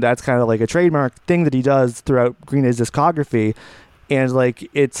does, and that's kind of like a trademark thing that he does throughout Green Day's discography. And like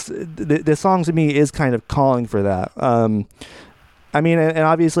it's the song to me is kind of calling for that. I mean, and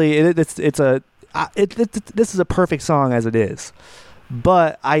obviously this is a perfect song as it is,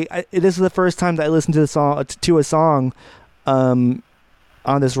 but this is the first time that I listened to a song on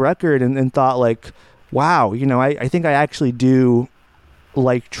this record and thought like, wow, you know, I think I actually do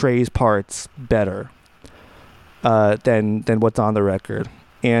like Trey's parts better than what's on the record.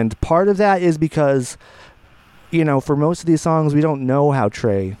 And part of that is because, you know, for most of these songs we don't know how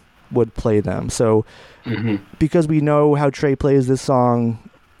Trey would play them. So because we know how Trey plays this song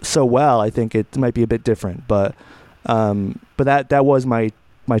so well, I think it might be a bit different. But that was my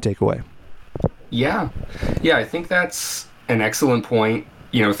takeaway. Yeah, I think that's an excellent point.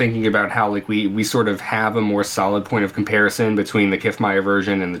 You know, thinking about how like we sort of have a more solid point of comparison between the Kiffmeyer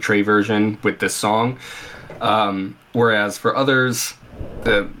version and the Trey version with this song, whereas for others,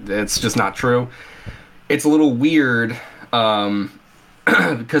 it's just not true. It's a little weird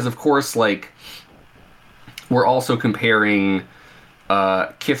because, of course, like we're also comparing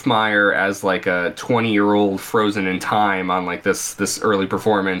Kiffmeyer as like a 20-year-old frozen in time on like this early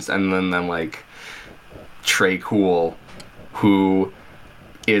performance, and then like Trey Cool, who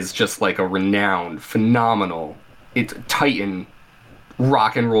is just like a renowned, phenomenal, titan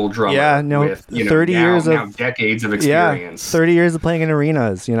rock and roll drummer. Yeah, no, with, 30 years now of decades of experience. 30 years of playing in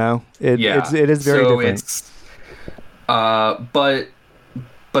arenas. You know, it is very different.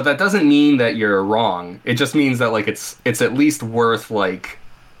 But that doesn't mean that you're wrong. It just means that like it's at least worth like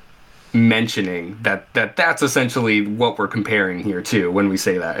mentioning that's essentially what we're comparing here too when we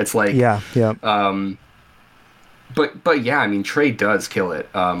say that. It's like But yeah, I mean Trey does kill it.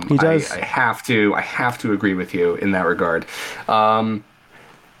 He does. I have to agree with you in that regard.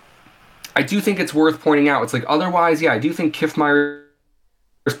 I do think it's worth pointing out. It's like otherwise, yeah, I do think Kiffmeyer's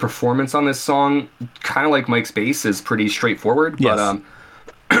performance on this song, kind of like Mike's bass, is pretty straightforward. Yes.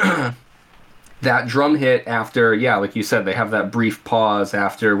 But that drum hit after, yeah, like you said, they have that brief pause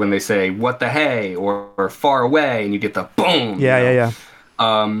after when they say "what the hey" or "far away," and you get the boom. Yeah.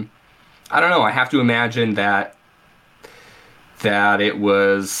 I don't know. I have to imagine that it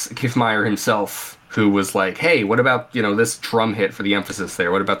was Kiffmeyer himself who was like, "Hey, what about this drum hit for the emphasis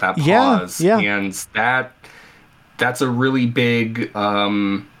there? What about that pause?" Yeah. And that's a really big,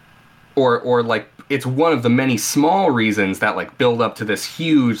 or like it's one of the many small reasons that like build up to this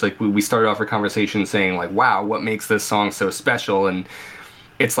huge. Like we started off our conversation saying like, "Wow, what makes this song so special?" And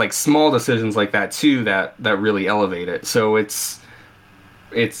it's like small decisions like that too that really elevate it. So it's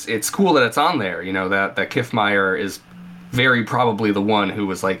cool that it's on there. That Kiffmeyer is very probably the one who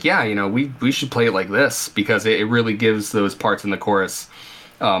was like, yeah, we should play it like this because it really gives those parts in the chorus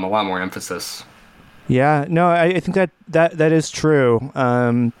a lot more emphasis. Yeah, no, I think that is true.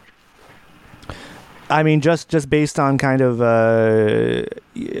 I mean, just based on kind of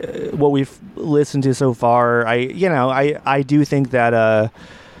what we've listened to so far, I do think that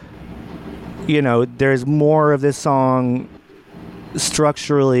there's more of this song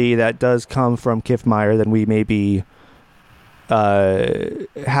structurally that does come from Kiffmeyer than we maybe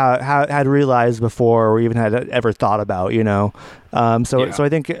had realized before or even had ever thought about. So I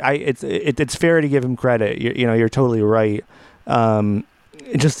think it's fair to give him credit. You're totally right.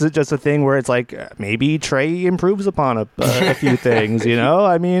 Just a thing where it's like maybe Trey improves upon a few things.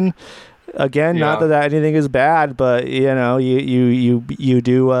 I mean, again, not that anything is bad, but you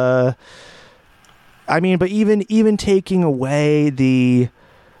do. I mean, but even taking away the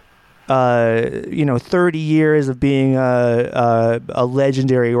 30 years of being a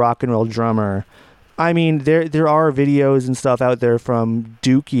legendary rock and roll drummer. I mean, there are videos and stuff out there from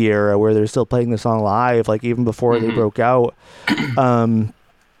Dookie era where they're still playing the song live, like even before they broke out. And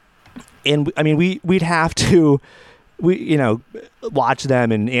I mean, we'd have to, watch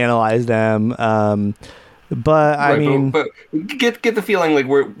them and analyze them. But I mean, but get the feeling like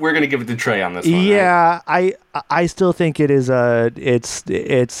we're gonna give it to Trey on this one. Yeah, right? I still think it is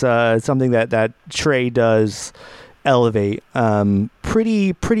it's something that Trey does elevate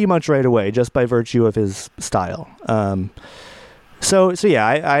pretty much right away just by virtue of his style. So yeah,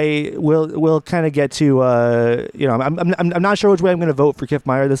 I will kind of get to I'm not sure which way I'm going to vote for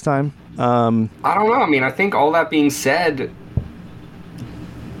Kiffmeyer this time. I don't know. I mean, I think all that being said,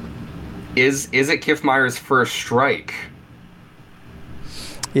 is it Kiffmeyer's first strike?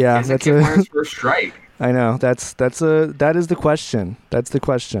 Yeah, is it Kiffmeyer's first strike? I know that is the question. That's the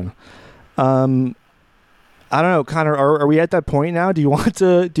question. I don't know, Connor. Are we at that point now? Do you want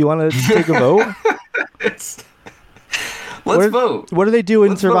to take a vote? Let's vote. What do they do in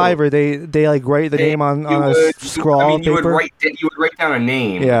Let's Survivor? Vote. They like write the name on a scroll paper. You would write down a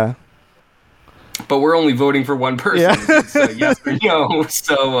name. Yeah. But we're only voting for one person. Yeah. So yes or no.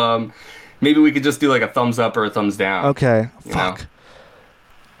 So maybe we could just do like a thumbs up or a thumbs down. Okay. Fuck.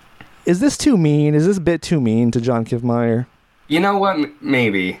 Is this too mean? Is this a bit too mean to John Kiffmeyer? You know what?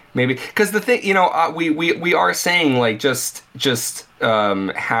 Maybe, because the thing, we are saying like just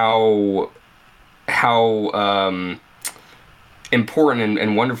how important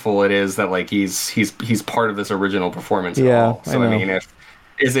and wonderful it is that like he's part of this original performance. Yeah, all. So I mean,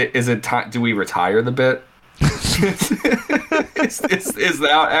 is it time? Do we retire the bit? is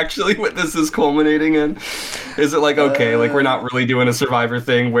that actually what this is culminating in? Is it like, okay, like we're not really doing a Survivor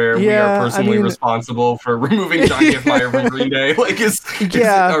thing where we are personally responsible for removing John Kiffmeyer from Green Day? Like,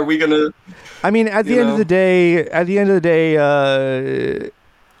 are we gonna? I mean, at the end of the day, I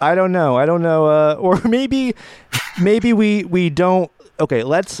don't know. Or maybe we don't. Okay,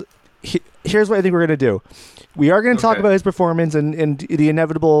 here's what I think we're gonna do. We are going to talk about his performance and the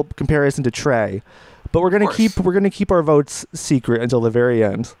inevitable comparison to Trey, but we're going to keep our votes secret until the very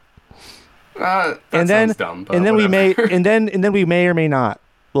end. That sounds dumb. But and then whatever. we may or may not.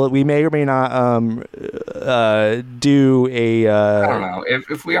 Well, we may or may not do a. I don't know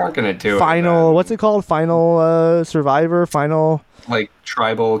if we are going to do final. What's it called? Final Survivor. Final. Like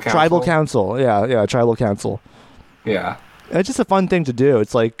tribal council. Tribal council. Yeah. Tribal council. Yeah. It's just a fun thing to do.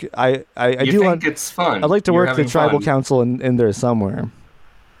 It's like I think it's fun. I'd like to work the tribal council in there somewhere.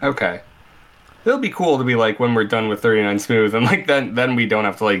 Okay. It'll be cool to be like when we're done with 39 Smooth and like then we don't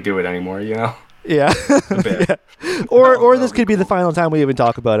have to like do it anymore, you know? Yeah. Yeah. Or this could be the final time we even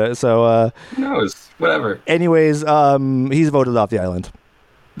talk about it. So who knows? Whatever. Anyways, he's voted off the island.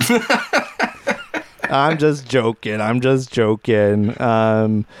 I'm just joking.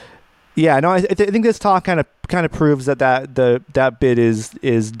 Yeah, no, I think this talk kind of proves that bit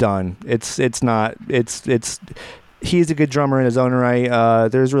is done. It's not. He's a good drummer in his own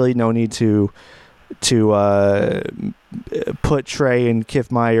right. There's really no need to put Trey and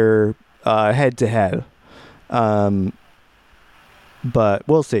Kiffmeyer head to head. But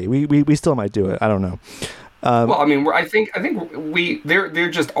we'll see. We still might do it. I don't know. Well, I mean, I think there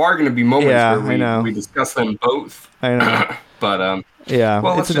just are going to be moments where we discuss them both. I know. But yeah.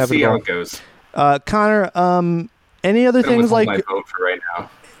 Well, let's just see how it goes. Connor, any other things like my vote for right now?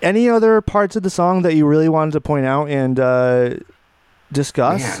 Any other parts of the song that you really wanted to point out and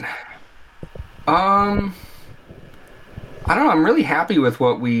discuss? Man. I don't know. I'm really happy with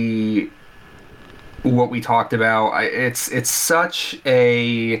what we talked about. It's such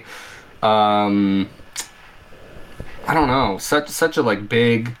a I don't know, such a like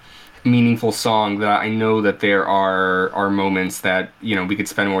big, meaningful song that I know that there are moments that we could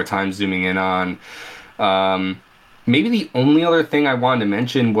spend more time zooming in on. Maybe the only other thing I wanted to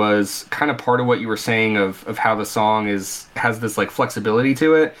mention was kind of part of what you were saying of how the song has this like flexibility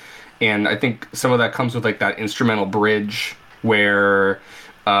to it, and I think some of that comes with like that instrumental bridge where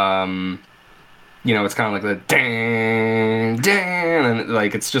it's kind of like the dang, dang, and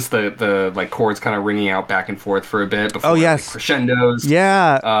like it's just the like chords kind of ringing out back and forth for a bit before like, crescendos.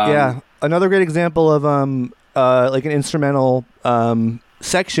 Yeah. Another great example of like an instrumental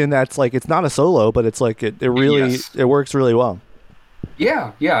section that's like it's not a solo, but it's like it really it works really well.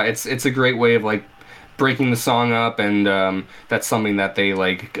 Yeah. It's a great way of like breaking the song up, and that's something that they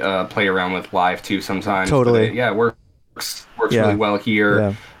like play around with live too sometimes. Totally. But it works really well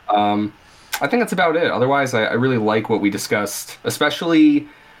here. Yeah. I think that's about it. Otherwise, I really like what we discussed, especially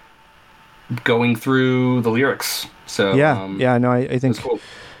going through the lyrics. So I think cool.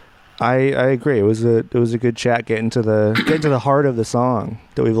 I agree. It was a good chat getting to the heart of the song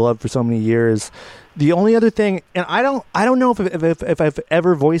that we've loved for so many years. The only other thing, and I don't know if I've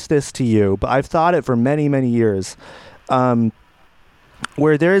ever voiced this to you, but I've thought it for many years,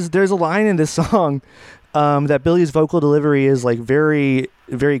 where there's a line in this song that Billy's vocal delivery is like very,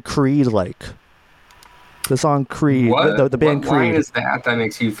 very Creed-like. The song Creed, the band Creed. What line is that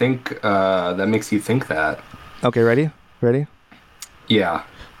makes you think that? Okay, ready? Yeah.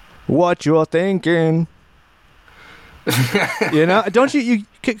 What you're thinking? Don't you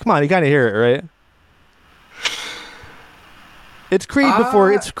come on, you kind of hear it, right? It's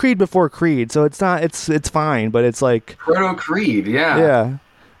Creed before Creed, so it's not. It's fine, but it's like proto Creed, yeah. Yeah.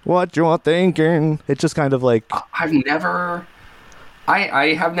 What you're thinking? It's just kind of like I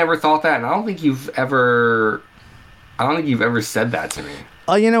have never thought that, and I don't think you've ever said that to me.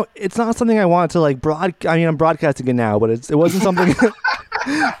 It's not something I want to like I'm broadcasting it now, but it wasn't something.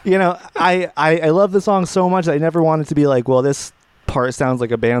 You know, I love the song so much. I never wanted to be like, well, this part sounds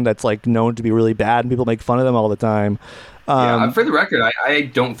like a band that's like known to be really bad and people make fun of them all the time. For the record, I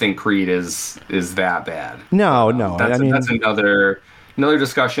don't think Creed is that bad. No. That's another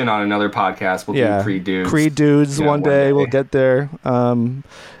discussion on another podcast. We'll do Creed dudes. Creed dudes. One day we'll get there.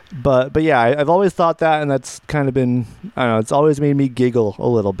 But yeah, I've always thought that, and that's kind of been, I don't know, it's always made me giggle a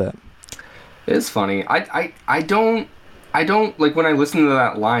little bit. It's funny. I don't like when I listen to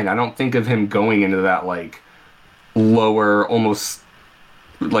that line, I don't think of him going into that like lower, almost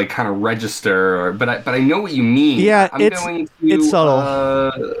like kind of register, but I know what you mean. Yeah, it's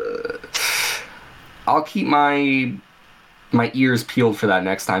subtle. I'll keep my ears peeled for that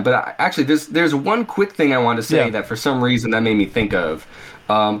next time. But actually, there's one quick thing I want to say that for some reason that made me think of,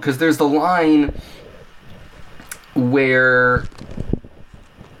 because there's the line where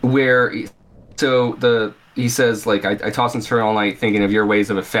he says like I toss and turn all night thinking of your ways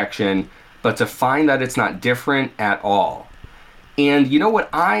of affection, but to find that it's not different at all. And you know what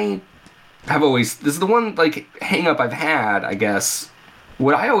I have always, this is the one like hang up I've had, I guess.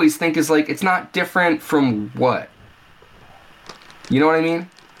 What I always think is like, it's not different from what? You know what I mean?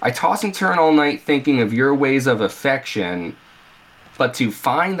 I toss and turn all night thinking of your ways of affection, but to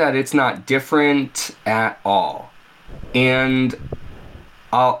find that it's not different at all. And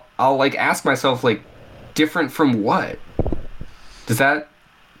I'll like ask myself like, different from what? Do you have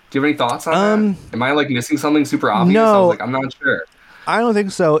any thoughts on that? Am I like missing something super obvious? No, I was like, I'm not sure. I don't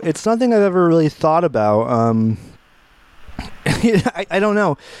think so. It's nothing I've ever really thought about. I don't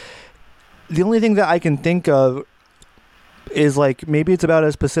know. The only thing that I can think of is like maybe it's about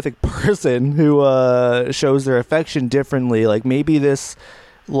a specific person who shows their affection differently. Like maybe this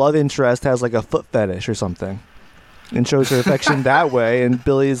love interest has like a foot fetish or something and shows her affection that way. And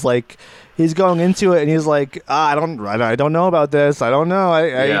Billy's like, he's going into it and he's like, I don't know about this. I don't know.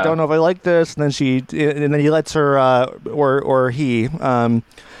 I don't know if I like this. And then he lets her, or he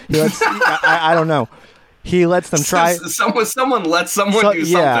lets, I don't know. He lets them try. Someone lets someone do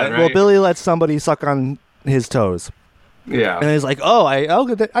something, right? Well, Billy lets somebody suck on his toes. Yeah. And he's like, I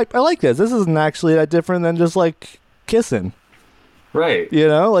like this. This isn't actually that different than just like kissing. Right. You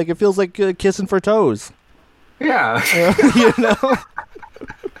know, like it feels like kissing for toes. Yeah. You know?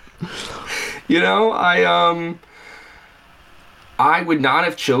 You know, I would not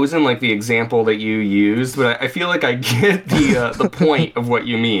have chosen like the example that you used, but I feel like I get the point of what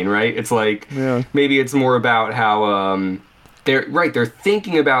you mean, right? It's like maybe it's more about how they're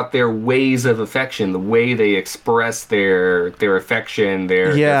thinking about their ways of affection, the way they express their affection,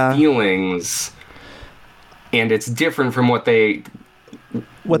 their feelings, and it's different from what they're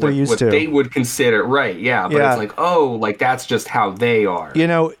used to. What they would consider, right, but it's like, like that's just how they are. You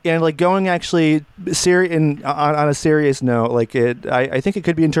know, and like going actually on a serious note, like I think it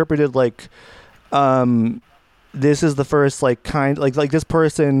could be interpreted like this is the first like kind like this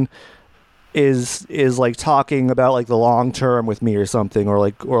person is like talking about like the long term with me or something, or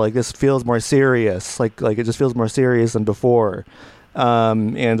like this feels more serious, like it just feels more serious than before.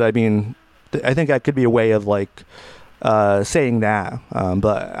 And I mean, I think that could be a way of like saying that,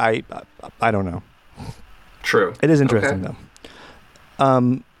 but I don't know. True. It is interesting though.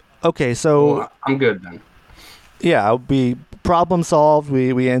 Okay, so well, I'm good then. Yeah, we problem solved.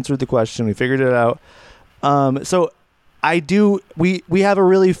 We answered the question. We figured it out. So we have a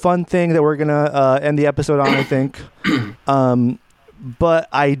really fun thing that we're gonna end the episode on, I think. But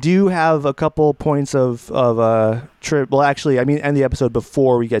I do have a couple points of trip. Well, actually, I mean, end the episode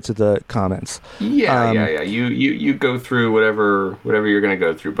before we get to the comments. Yeah. You go through whatever you're gonna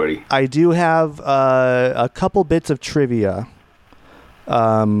go through, buddy. I do have a couple bits of trivia.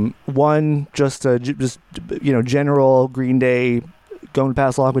 One just general Green Day going to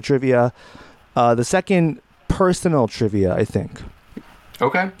Pasalacqua trivia. The second personal trivia, I think.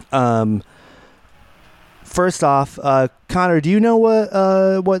 Okay. First off, Connor, do you know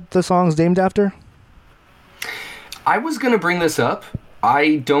what the song's named after? I was going to bring this up.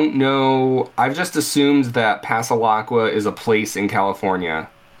 I don't know. I've just assumed that Pasalacqua is a place in California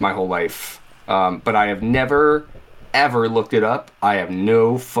my whole life. But I have never, ever looked it up. I have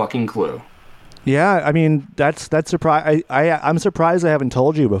no fucking clue. Yeah, I mean, that's surprise. I'm surprised I haven't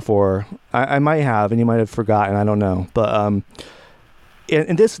told you before. I might have, and you might have forgotten. I don't know. But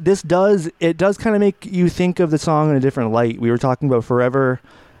and this does kind of make you think of the song in a different light. We were talking about Forever,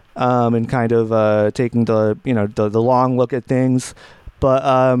 and kind of taking the long look at things, but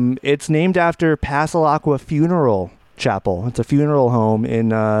it's named after Pasalacqua Funeral Chapel. It's a funeral home in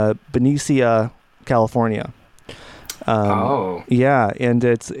Benicia, California. Yeah, and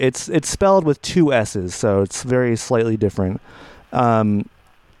it's spelled with two S's, so it's very slightly different. And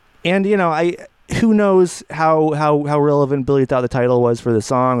who knows how relevant Billy thought the title was for the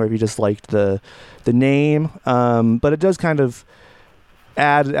song, or if he just liked the name. But it does kind of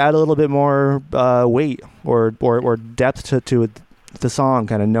add a little bit more weight or depth to the song,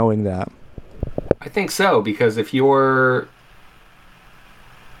 kind of knowing that. I think so, because if you're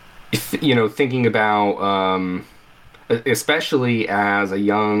thinking about especially as a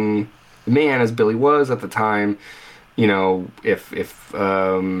young man, as Billy was at the time, if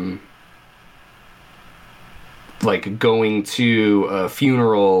like going to a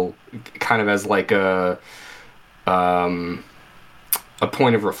funeral kind of as like a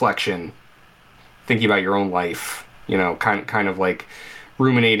point of reflection, thinking about your own life, kind of like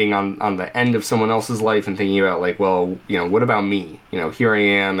ruminating on the end of someone else's life and thinking about like, well, what about me? Here I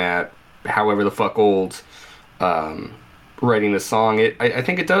am at however the fuck old, writing this song. I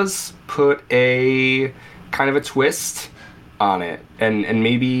think it does put a kind of a twist on it, and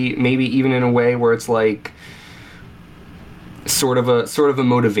maybe even in a way where it's like sort of a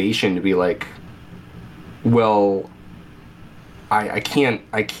motivation to be like, well, I can't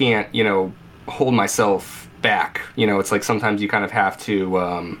hold myself back. It's like sometimes you kind of have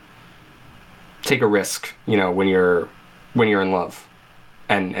to take a risk, when you're in love.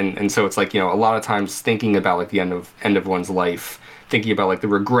 And so it's like, a lot of times thinking about like the end of one's life, thinking about like the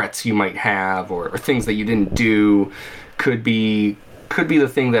regrets you might have or things that you didn't do could be the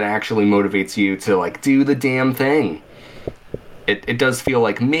thing that actually motivates you to like do the damn thing. It does feel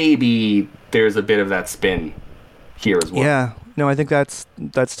like maybe there's a bit of that spin here as well. Yeah. No, I think that's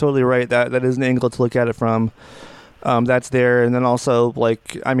totally right. That is an angle to look at it from. That's there. And then also,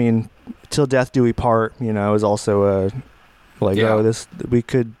 like, I mean, Till Death Do We Part, is also a, like, we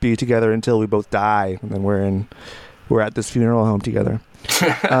could be together until we both die. And then we're at this funeral home together. So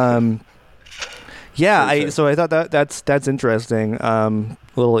I thought that's interesting.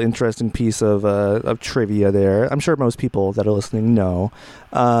 Little interesting piece of trivia there. I'm sure most people that are listening know.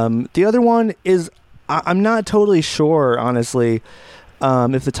 The other one is, I'm not totally sure, honestly,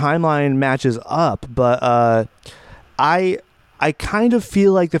 if the timeline matches up, but I kind of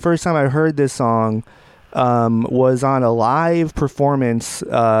feel like the first time I heard this song was on a live performance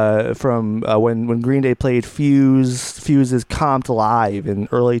from when Green Day played Fuse's Comped Live in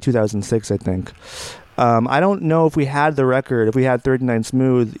early 2006, I think. I don't know if we had the record, if we had 39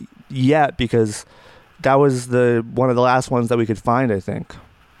 Smooth yet, because that was one of the last ones that we could find, I think.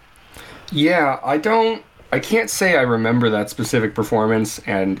 Yeah, I can't say I remember that specific performance,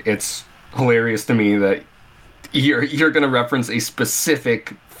 and it's hilarious to me that you're going to reference a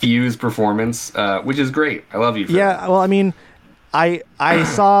specific Fuse performance, which is great. I love you for that. Well, I mean, I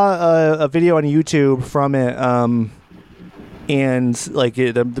saw a video on YouTube from it, and like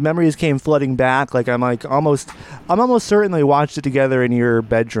the memories came flooding back. Like I'm almost certainly watched it together in your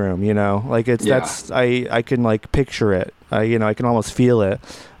bedroom. Like I can like picture it. I can almost feel it.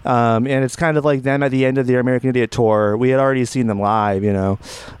 And it's kind of like them at the end of their American Idiot tour. We had already seen them live.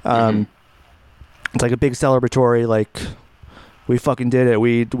 It's like a big celebratory, like, we fucking did it.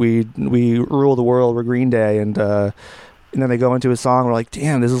 We rule the world. We're Green Day, and then they go into a song. We're like,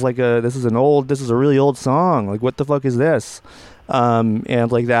 damn, this is a really old song. Like, what the fuck is this?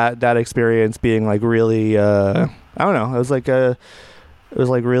 And like that experience being like really, I don't know. It was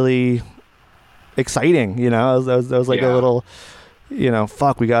like really exciting. It was like a little,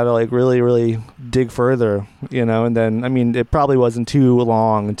 fuck, we gotta like really, really dig further. And then, I mean, it probably wasn't too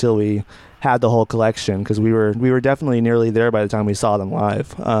long until we had the whole collection, because we were definitely nearly there by the time we saw them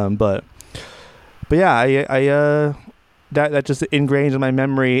live. But yeah, I that just ingrained in my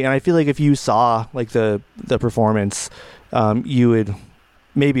memory, and I feel like if you saw like the performance, you would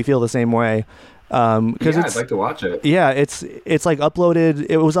maybe feel the same way. Because I'd like to watch it. Yeah, it's like uploaded.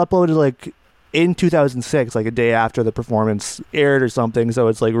 It was uploaded like in 2006, like a day after the performance aired or something. So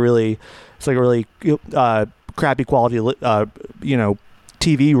it's like a really crappy quality,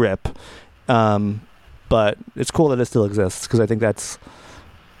 TV rip. But it's cool that it still exists, because I think that's.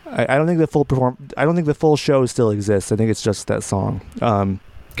 I don't think the full show still exists. I think it's just that song.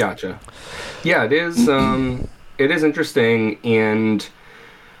 Gotcha. Yeah, it is. It is interesting, and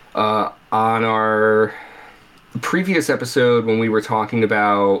on our previous episode when we were talking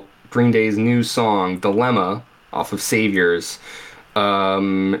about Green Day's new song "Dilemma" off of Saviors,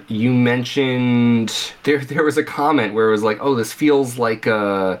 you mentioned there was a comment where it was like, "Oh, this feels like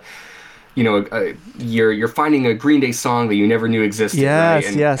you're finding a Green Day song that you never knew existed." Yes,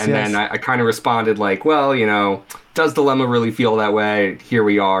 right? yes. Then I kind of responded like, well, does Dilemma really feel that way? Here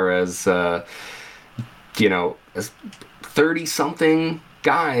we are as 30-something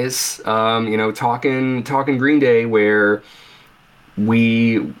guys, talking Green Day, where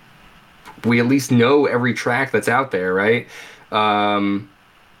we at least know every track that's out there, right? Um,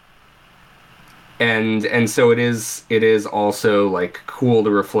 and so it is also like cool to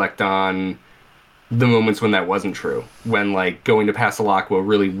reflect on the moments when that wasn't true, when like going to Pasalacqua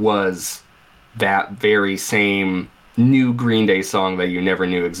really was that very same new Green Day song that you never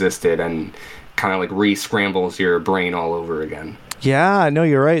knew existed, and kind of like re-scrambles your brain all over again. Yeah, no,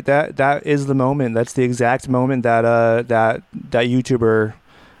 you're right. That is the moment. That's the exact moment that that YouTuber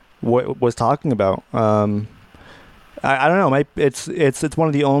was talking about. I don't know. It's one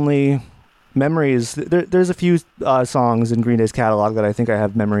of the only memories. There's a few songs in Green Day's catalog that I think I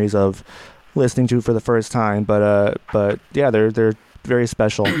have memories of listening to for the first time. But yeah, they're very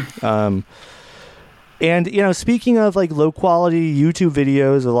special. And speaking of like low quality YouTube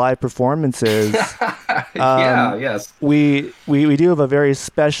videos of live performances, Yeah, yes. we do have a very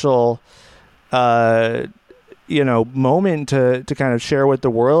special moment to kind of share with the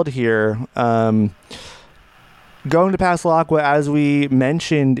world here. Going to Pasalacqua, as we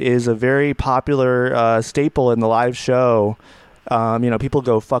mentioned, is a very popular staple in the live show. People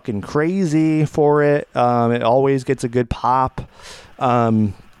go fucking crazy for it. It always gets a good pop.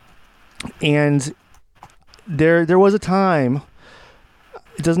 And there was a time,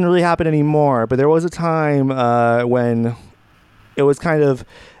 it doesn't really happen anymore, but there was a time when it was kind of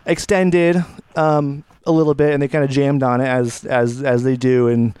extended a little bit, and they kind of jammed on it as they do,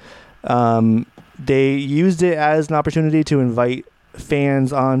 and they used it as an opportunity to invite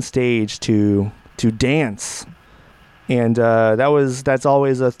fans on stage to dance. And that's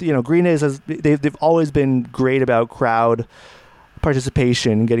always Green Day they've always been great about crowd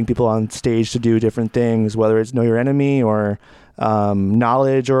participation, getting people on stage to do different things, whether it's Know Your Enemy or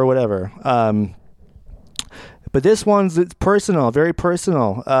Knowledge or whatever. But this it's personal, very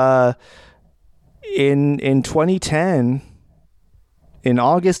personal. In 2010, in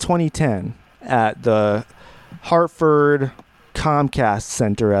August 2010, at the Hartford Comcast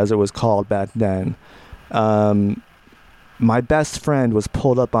Center, as it was called back then, my best friend was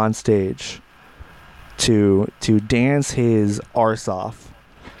pulled up on stage to dance his arse off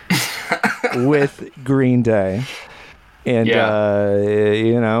with Green Day. And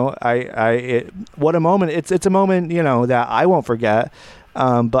what a moment. It's a moment that I won't forget.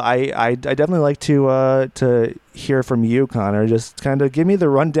 But I definitely like to hear from you, Connor. Just kind of give me the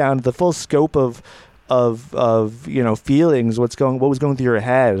rundown, the full scope of feelings, what was going through your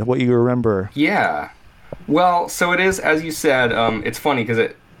head, what you remember. Yeah. Well, so it is, as you said, it's funny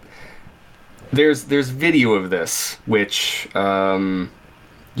because there's video of this, which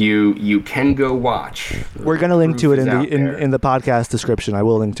you can go watch. We're gonna link to it in the podcast description. I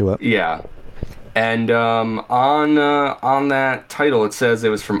will link to it. Yeah. And on that title, it says it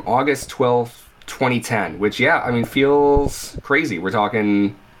was from August 12th, 2010, which, yeah, I mean, feels crazy. We're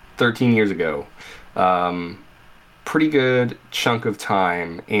talking 13 years ago. Pretty good chunk of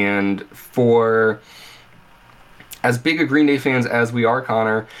time. And for as big a Green Day fans as we are,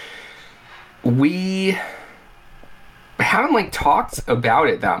 Connor, we haven't like talked about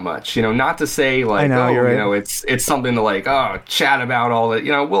it that much, not to say like, right. It's something to like, chat about all that,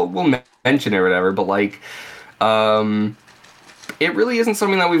 we'll mention it or whatever, but like, it really isn't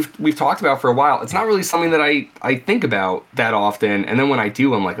something that we've talked about for a while. It's not really something that I think about that often. And then when I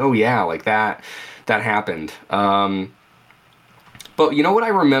do, I'm like, oh yeah, like that happened. But you know what I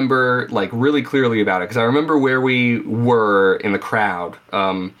remember like really clearly about it? Because I remember where we were in the crowd,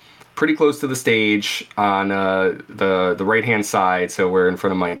 pretty close to the stage on the right-hand side, so we're in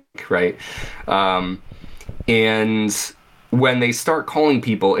front of Mike, right? And when they start calling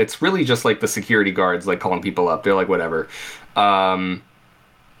people, it's really just like the security guards like calling people up. They're like, whatever. And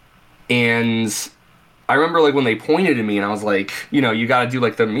I remember like when they pointed at me and I was like, you got to do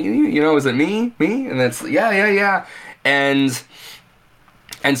like the me, is it me? And it's yeah.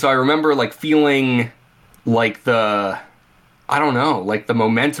 And so I remember like feeling like I don't know, like the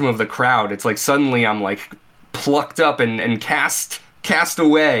momentum of the crowd. It's like suddenly I'm like plucked up and cast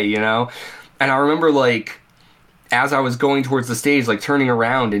away, And I remember like as I was going towards the stage, like turning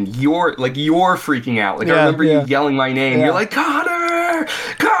around and you're freaking out. Like I remember you yelling my name. Yeah. You're like, Connor,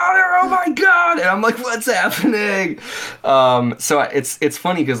 oh my God. And I'm like, what's happening? So it's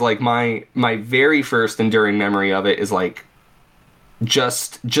funny because like my very first enduring memory of it is like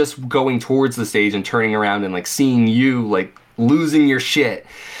just going towards the stage and turning around and like seeing you like losing your shit.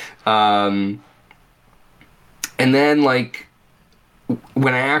 And then like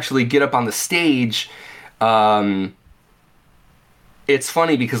when I actually get up on the stage, it's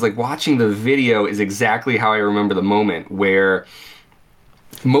funny because like watching the video is exactly how I remember the moment, where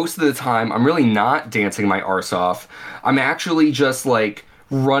most of the time, I'm really not dancing my arse off. I'm actually just like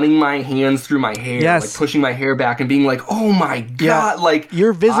running my hands through my hair, Yes. like pushing my hair back and being like, "Oh my god!" Yeah. Like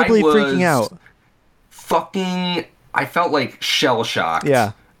You're visibly I was freaking out. Fucking, I felt like shell shocked.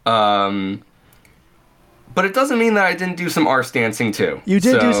 Yeah. But it doesn't mean that I didn't do some arse dancing too. You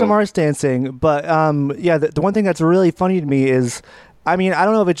did do some arse dancing, but yeah, the one thing that's really funny to me is, I mean, I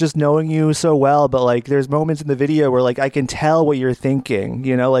don't know if it's just knowing you so well, but like there's moments in the video where like I can tell what you're thinking,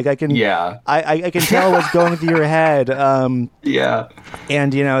 you know, like I can, I can tell what's going through your head. Yeah.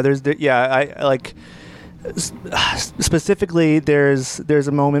 And you know, I like specifically there's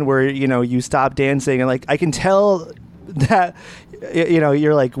a moment where, you know, you stop dancing and like I can tell that, you know,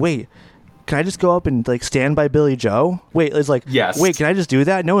 you're like, wait, can I just go up and like stand by Billy Joe? Wait, it's like, yes. Wait, can I just do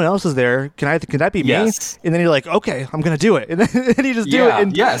that? No one else is there. Can that be me? Yes. And then you're like, okay, I'm gonna do it. And then you just do it.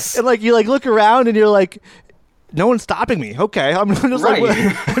 And, yes. And like you like look around and you're like, no one's stopping me. Okay, I'm just right.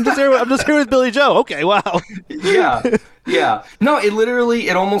 like, I'm just here with Billy Joe. Okay, wow. Yeah. No,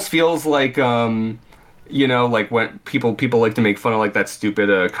 it almost feels like you know, like when people like to make fun of like that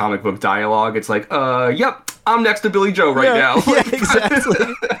stupid comic book dialogue. It's like, yep, I'm next to Billy Joe right now. Yeah, exactly.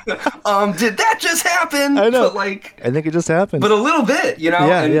 Did that just happen? I know. But like, I think it just happened. But a little bit, you know?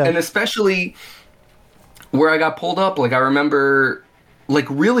 And especially where I got pulled up, like I remember like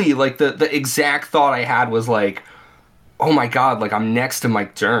really like the exact thought I had was like, oh my god, like I'm next to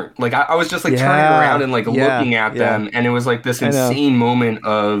Mike Dirnt. Like I was just like turning around and like looking at them, and it was like this insane moment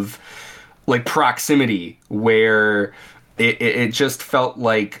of like proximity where it just felt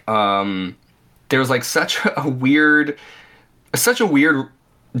like there was like such a weird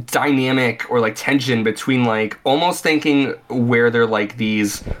dynamic or like tension between like almost thinking where they're like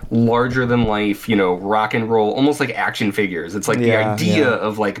these larger than life, you know, rock and roll, almost like action figures. It's like the idea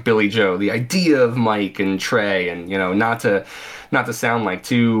of like Billy Joe, the idea of Mike and Trey, and you know, not to sound like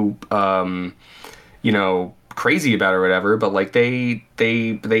too you know, crazy about it or whatever, but like they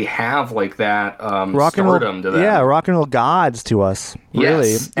have like that rock and stardom to them. Yeah, rock and roll gods to us,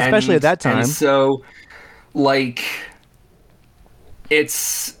 really, especially at that time. And so like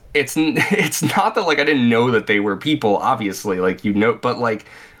it's not that like I didn't know that they were people, obviously, like, you know, but like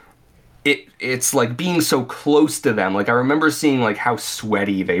it's like being so close to them. Like I remember seeing like how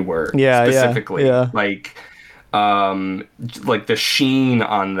sweaty they were, specifically, like the sheen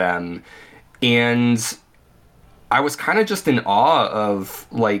on them, and I was kind of just in awe of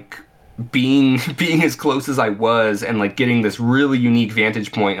like being as close as I was and like getting this really unique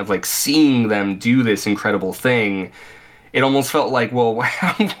vantage point of like seeing them do this incredible thing. It almost felt like, well,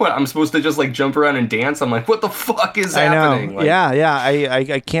 what, I'm supposed to just like jump around and dance? I'm like, what the fuck is happening? I know. Like,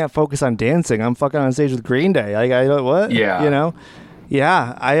 I can't focus on dancing. I'm fucking on stage with Green Day. Like, I don't, what? Yeah. You know?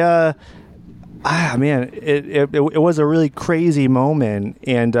 Yeah. Man, it was a really crazy moment,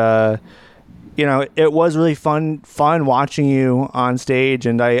 and you know, it was really fun watching you on stage,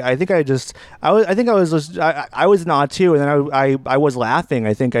 and I was not too, and then I was laughing.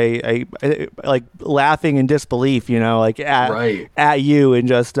 I think I like laughing in disbelief, you know, like at you, and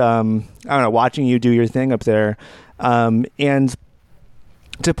just I don't know, watching you do your thing up there, and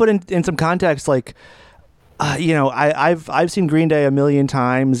to put in some context, like you know, I've seen Green Day a million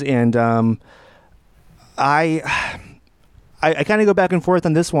times, and I kind of go back and forth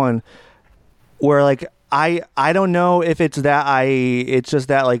on this one, where like I don't know if it's that it's just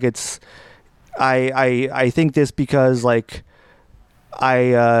that like it's I think this because like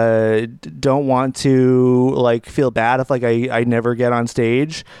I don't want to like feel bad if like I never get on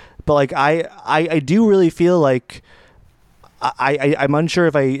stage, but like I do really feel like I'm unsure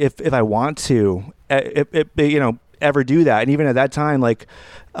if I want to if you know, ever do that. And even at that time, like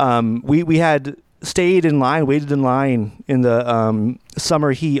we had waited in line in the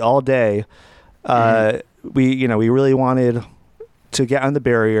summer heat all day. We really wanted to get on the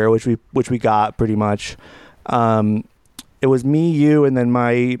barrier, which we got pretty much. It was me, you, and then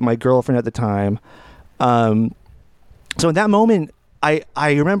my girlfriend at the time. So in that moment, I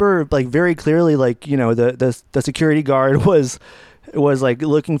remember like very clearly, like, you know, the security guard was like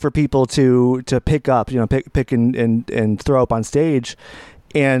looking for people to pick up, you know, pick and throw up on stage.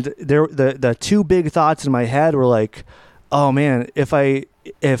 And there, the two big thoughts in my head were like, oh man, if I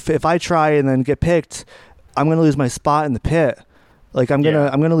try and then get picked, I'm going to lose my spot in the pit. Like I'm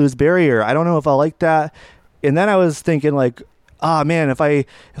going to lose barrier. I don't know if I'll like that. And then I was thinking like, oh man, if I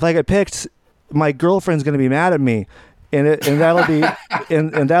get picked, my girlfriend's going to be mad at me, and that'll be,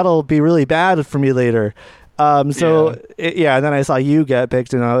 and that'll be really bad for me later. And then I saw you get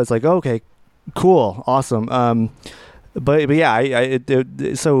picked, and I was like, okay, cool, awesome. But yeah,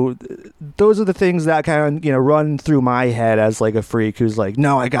 so those are the things that kind of, run through my head as like a freak who's like,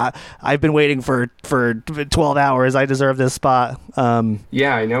 no, I've been waiting for 12 hours. I deserve this spot.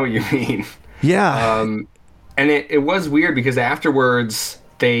 Yeah, I know what you mean. Yeah. And it was weird because afterwards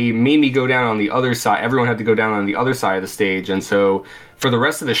they made me go down on the other side. Everyone had to go down on the other side of the stage. And so for the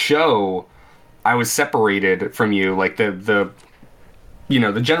rest of the show, I was separated from you. Like the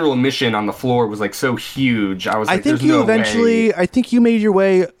general admission on the floor was like so huge. I was like, there's no way. I think you made your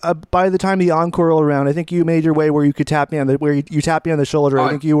way by the time the encore rolled around. I think you made your way where you could tap me on you tapped me on the shoulder. I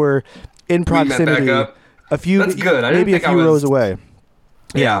think you were in proximity. A few, that's good. Maybe a few rows away.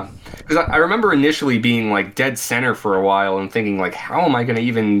 Yeah, because I remember initially being like dead center for a while and thinking like, how am I going to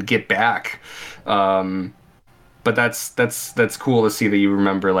even get back? But that's cool to see that you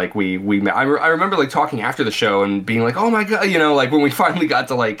remember like we met. I remember like talking after the show and being like, oh my god, like when we finally got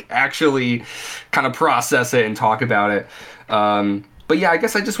to like actually kind of process it and talk about it. But yeah, I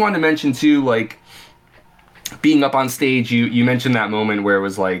guess I just wanted to mention too, like being up on stage. You mentioned that moment where it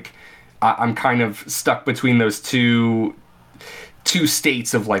was like I'm kind of stuck between those two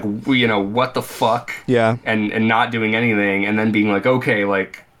states of like, what the fuck, and not doing anything, and then being like, okay,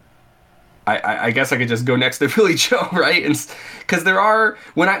 like I guess I could just go next to Billy Joe, right? And because there are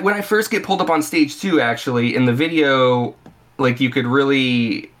when I first get pulled up on stage too, actually in the video, like you could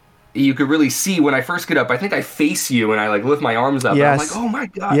really see when I first get up. I think I face you and I like lift my arms up. Yes. And I'm like, oh my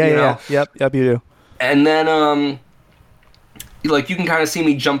god, Yep, you do. And then like you can kind of see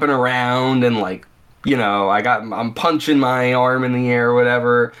me jumping around and like, I'm punching my arm in the air or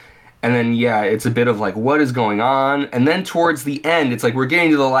whatever. And then, yeah, it's a bit of like, what is going on? And then towards the end, it's like we're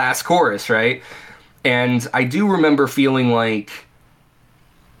getting to the last chorus, right? And I do remember feeling like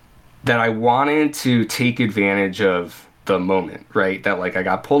that I wanted to take advantage of the moment, right? That like I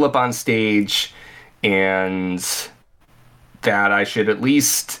got pulled up on stage and that I should at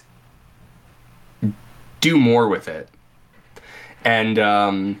least do more with it. And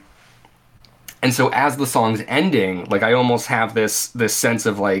so as the song's ending, like I almost have this sense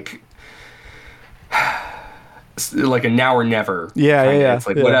of like a now or never. Yeah. It's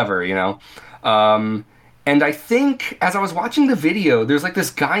like whatever, and I think as I was watching the video, there's like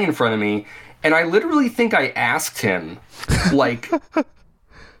this guy in front of me, and I literally think I asked him, like,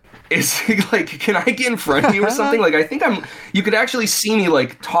 is he like, can I get in front of you or something? Like, I think you could actually see me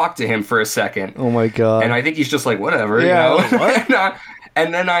like talk to him for a second. Oh my god. And I think he's just like, whatever, What?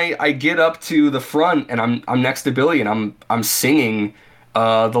 And then I get up to the front and I'm next to Billy and I'm singing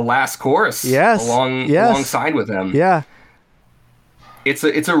the last chorus alongside with him. Yeah. It's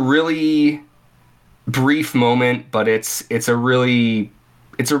a really brief moment, but it's a really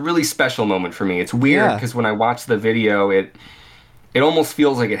special moment for me. It's weird because when I watch the video, it almost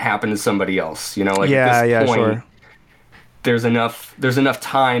feels like it happened to somebody else. Like at this point, sure. There's enough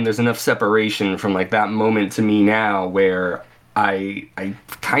time, there's enough separation from like that moment to me now where I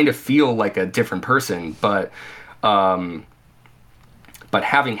kind of feel like a different person, but having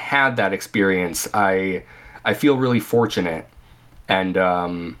had that experience, I feel really fortunate, and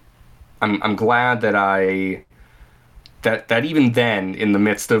I'm glad that that even then, in the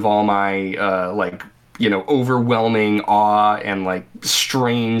midst of all my overwhelming awe and like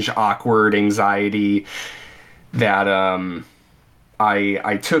strange, awkward anxiety, that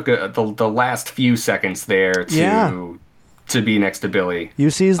I took the last few seconds there to be next to Billy. You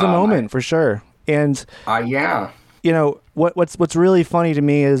seized the moment for sure, and what's really funny to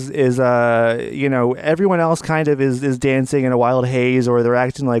me is everyone else kind of is dancing in a wild haze, or they're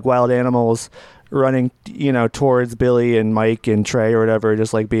acting like wild animals running towards Billy and Mike and Trey or whatever,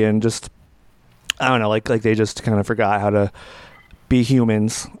 just like being just, I don't know, like they just kind of forgot how to be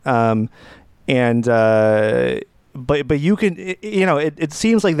humans. But you can, it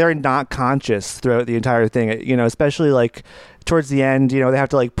seems like they're not conscious throughout the entire thing, especially like towards the end, they have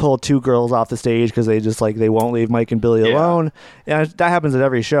to like pull two girls off the stage because they just like, they won't leave Mike and Billy alone. And that happens at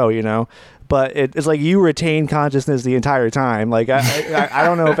every show, but it's like you retain consciousness the entire time. Like, I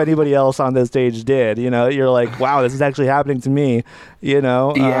don't know if anybody else on this stage did, you're like, wow, this is actually happening to me,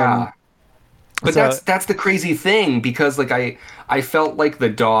 Yeah. But that's the crazy thing, because like I felt like the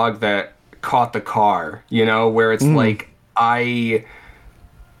dog that caught the car, where it's like I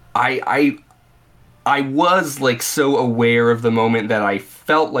was like so aware of the moment that I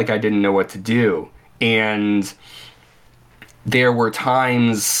felt like I didn't know what to do. And there were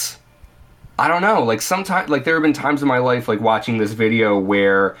times, I don't know, like sometimes, like there have been times in my life, like watching this video,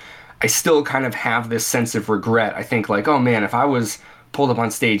 where I still kind of have this sense of regret. I think like, oh man, if I was pulled up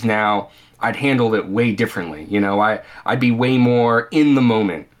on stage now, I'd handle it way differently. I'd be way more in the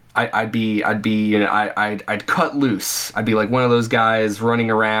moment I'd cut loose. I'd be like one of those guys running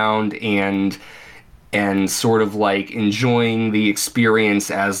around and sort of like enjoying the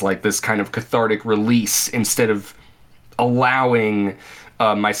experience as like this kind of cathartic release instead of allowing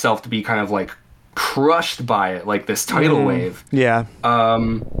myself to be kind of like crushed by it, like this tidal wave. Yeah.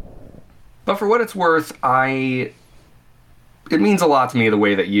 But for what it's worth, it means a lot to me the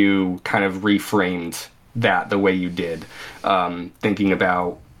way that you kind of reframed that the way you did, thinking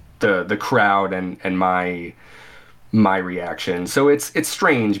about the crowd and my reaction. So it's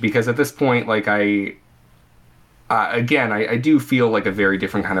strange because at this point, like I do feel like a very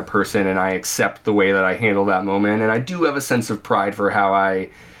different kind of person, and I accept the way that I handle that moment, and I do have a sense of pride for how I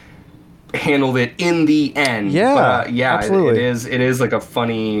handled it in the end. Yeah, yeah, absolutely. It is like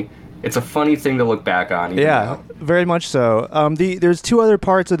it's a funny thing to look back on. Yeah, now. very much so. There's two other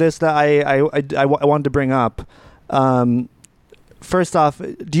parts of this that I wanted to bring up. First off,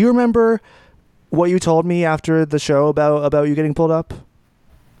 do you remember what you told me after the show about you getting pulled up?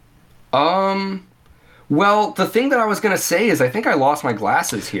 Well, the thing that I was going to say is I think I lost my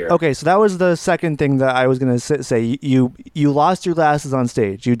glasses here. Okay, so that was the second thing that I was going to say. You lost your glasses on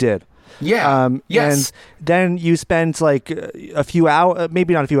stage. You did. Yeah. Yes. And then you spent like a few hours,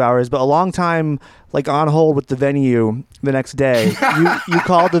 maybe not a few hours, but a long time like on hold with the venue the next day. You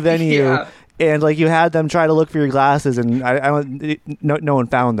called the venue. Yeah. And like you had them try to look for your glasses, and no one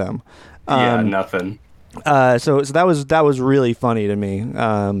found them. Nothing. So that was really funny to me.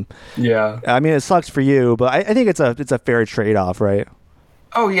 Yeah. I mean, it sucks for you, but I think it's a fair trade off, right?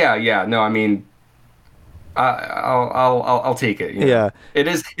 Oh yeah. No, I mean, I'll take it. You know? Yeah. It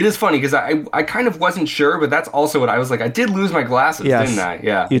is funny because I kind of wasn't sure, but that's also what I was like. I did lose my glasses, Yes, didn't I?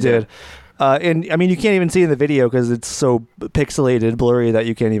 Yeah. You did. And I mean, you can't even see in the video because it's so pixelated, blurry that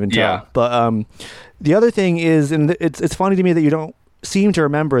you can't even tell. Yeah. But the other thing is, and it's funny to me that you don't seem to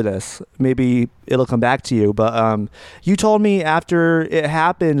remember this. Maybe it'll come back to you. But you told me after it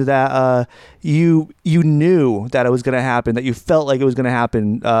happened that you knew that it was going to happen, that you felt like it was going to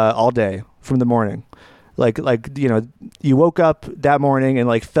happen all day from the morning. Like you know, you woke up that morning and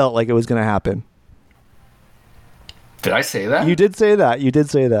like felt like it was going to happen. Did I say that? You did say that. You did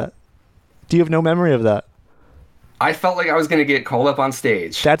say that. Do you have no memory of that? I felt like I was going to get called up on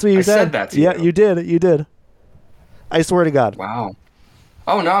stage. That's what you said. I said that to you. Yeah, you did. You did. I swear to God. Wow.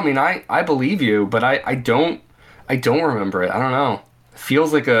 Oh no, I mean I believe you, but I don't remember it. I don't know. It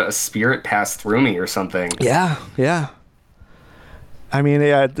feels like a spirit passed through me or something. Yeah. I mean,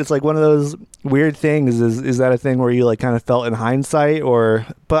 yeah, it's like one of those weird things. Is that a thing where you like kind of felt in hindsight, or?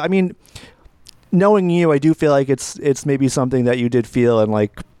 But I mean, knowing you, I do feel like it's maybe something that you did feel and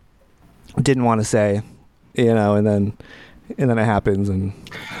like didn't want to say, you know, and then it happens. And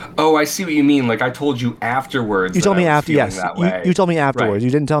oh, I see what you mean. Like I told you afterwards. You told me after. Yes, that way. you told me afterwards. Right. You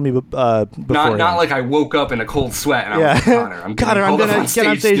didn't tell me before. Not like I woke up in a cold sweat and I was like, Connor, I'm gonna get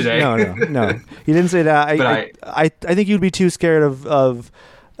on stage today. No. You didn't say that. I think you'd be too scared of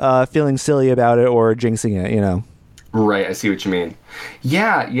feeling silly about it or jinxing it. You know. Right. I see what you mean.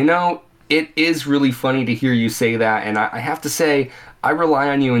 Yeah. You know, it is really funny to hear you say that, and I have to say, I rely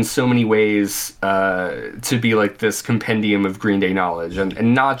on you in so many ways to be like this compendium of Green Day knowledge,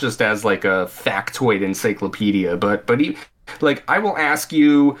 and not just as like a factoid encyclopedia, but like I will ask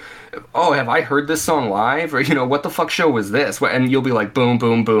you, oh, have I heard this song live? Or, you know, what the fuck show was this? And you'll be like, boom,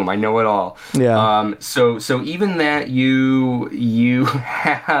 boom, boom, I know it all. Yeah. So even that you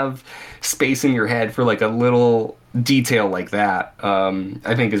have space in your head for like a little detail like that,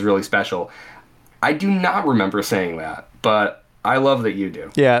 I think is really special. I do not remember saying that, but I love that you do.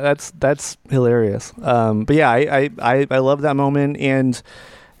 Yeah, that's hilarious. But yeah, I love that moment, and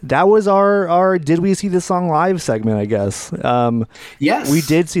that was our Did We See This Song Live segment, I guess. Yes. We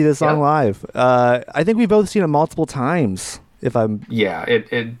did see this song live. I think we've both seen it multiple times, if I'm... Yeah,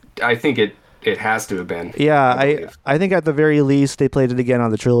 I think it has to have been. Yeah, I think at the very least they played it again on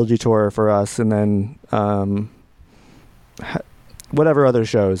the Trilogy tour for us, and then whatever other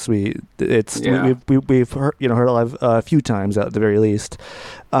shows we've heard, heard it live a few times at the very least.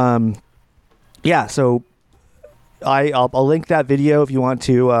 Yeah, so I'll link that video if you want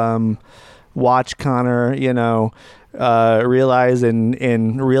to watch Connor, realize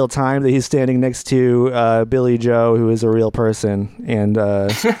in real time that he's standing next to Billy Joe, who is a real person, and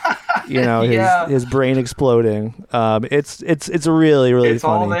his brain exploding. It's really, really it's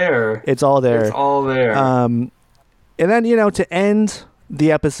funny. It's all there. It's all there. And then, to end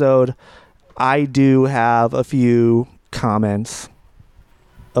the episode, I do have a few comments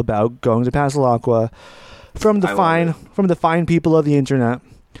about going to Pasalacqua from the fine people of the internet.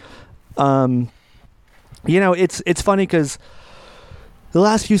 It's funny because the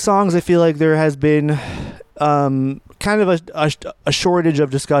last few songs, I feel like there has been kind of a shortage of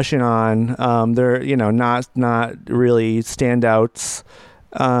discussion on. They're not really standouts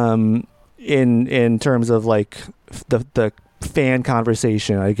in terms of like the fan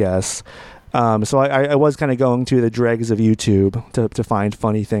conversation, I guess. So I was kind of going to the dregs of YouTube to find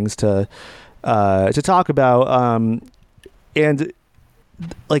funny things to talk about. And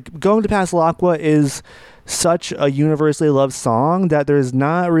like going to Pasalacqua is such a universally loved song that there's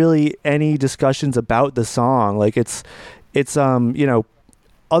not really any discussions about the song. Like it's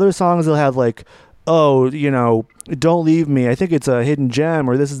other songs they'll have like, oh, Don't Leave Me, I think it's a hidden gem,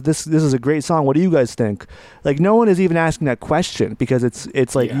 or this is a great song, what do you guys think? Like no one is even asking that question because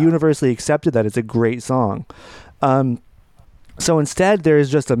it's like universally accepted that it's a great song. So instead there's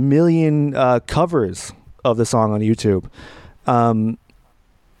just a million covers of the song on YouTube,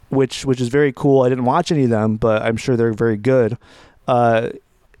 which is very cool. I didn't watch any of them, but I'm sure they're very good.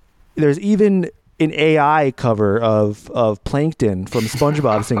 There's even an AI cover of Plankton from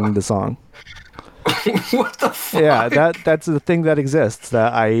SpongeBob singing the song. What the fuck? Yeah, that's the thing that exists.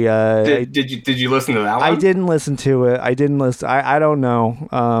 That did you listen to that one? I didn't listen to it. I don't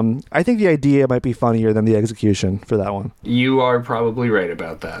know. I think the idea might be funnier than the execution for that one. You are probably right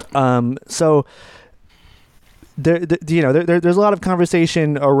about that. So there's a lot of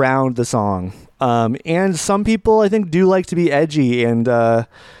conversation around the song, and some people I think do like to be edgy and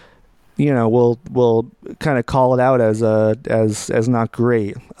we'll kind of call it out as not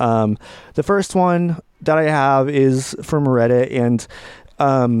great. The first one that I have is from Reddit, and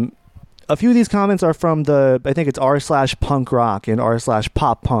a few of these comments are from I think it's r/punk rock and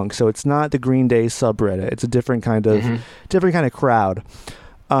r/pop punk, so it's not the Green Day subreddit. It's a different kind of crowd,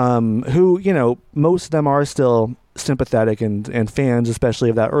 who most of them are still sympathetic and fans, especially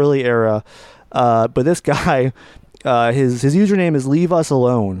of that early era. But this guy, his username is Leave Us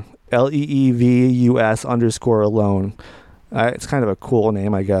Alone. LEEVUS_alone. It's kind of a cool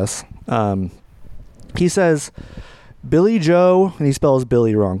name, I guess. He says, Billy Joe, and he spells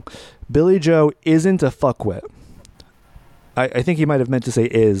Billy wrong. Billy Joe isn't a fuckwit. I think he might have meant to say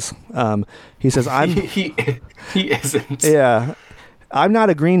is. He says, he isn't. Yeah. I'm not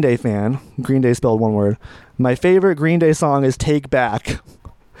a Green Day fan. Green Day spelled one word. My favorite Green Day song is Take Back.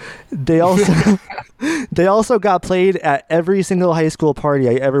 They also got played at every single high school party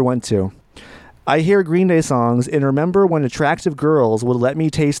I ever went to. I hear Green Day songs and remember when attractive girls would let me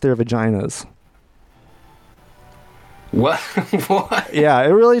taste their vaginas. What? What? Yeah, it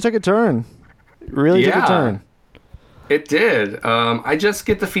really took a turn. It did. I just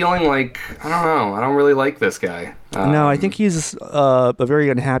get the feeling like, I don't know, I don't really like this guy. No, I think he's a very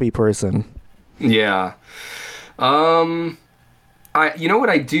unhappy person. Yeah. You know what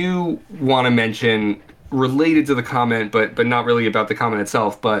I do want to mention related to the comment, but not really about the comment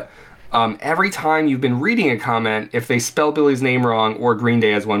itself, but every time you've been reading a comment, if they spell Billy's name wrong or Green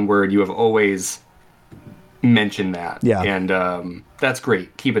Day as one word, you have always mentioned that. Yeah. And that's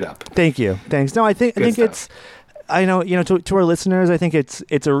great. Keep it up. Thank you. Thanks. No, I think it's, I know, to our listeners, I think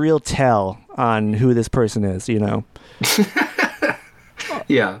it's a real tell on who this person is,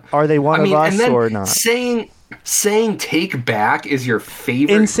 Yeah. Are they one of us or not? Saying Take Back is your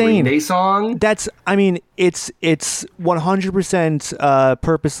favorite Green Day song? It's 100%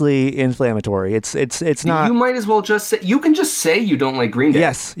 purposely inflammatory. It's not. You might as well you can just say you don't like Green Day.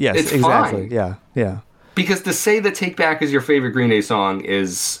 Yes, it's exactly. Fine. Yeah. Because to say that Take Back is your favorite Green Day song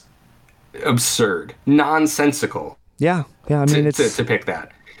is absurd, nonsensical. Yeah. I mean, it's to pick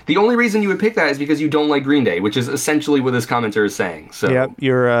that. The only reason you would pick that is because you don't like Green Day, which is essentially what this commenter is saying. So yeah,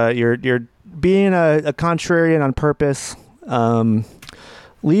 you're being a contrarian on purpose.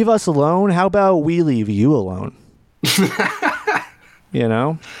 Leave us alone. How about we leave you alone?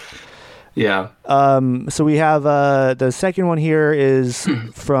 Yeah. So we have the second one here is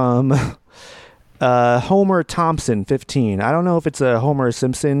from Homer Thompson 15. I don't know if it's a Homer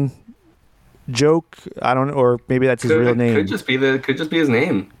Simpson joke. I don't know, or maybe that's his real name. Could just be his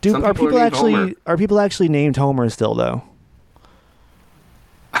name. Are people actually named Homer still though?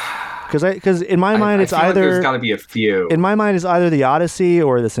 Because in my mind it's either there's got to be a few. In my mind, it's either The Odyssey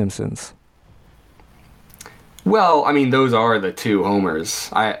or The Simpsons. Well, I mean, those are the two Homers.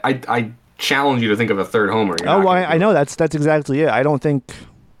 I challenge you to think of a third Homer. I know that's exactly it. I don't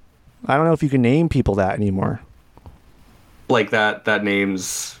know if you can name people that anymore. Like that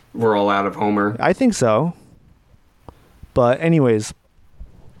names we're all out of Homer. I think so. But anyways,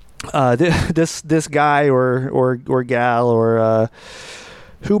 this guy or gal or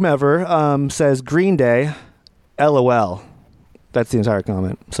whomever says Green Day, LOL. That's the entire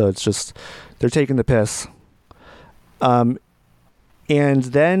comment. So it's just they're taking the piss. And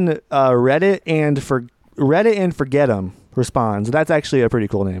then Reddit and Forget 'em responds. That's actually a pretty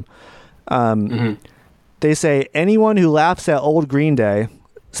cool name. They say anyone who laughs at old Green Day,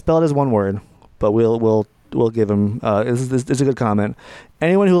 spelled as one word, but we'll give them. This is a good comment.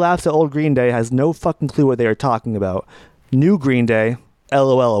 Anyone who laughs at old Green Day has no fucking clue what they are talking about. New Green Day,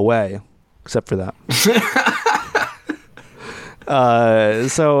 LOL away, except for that.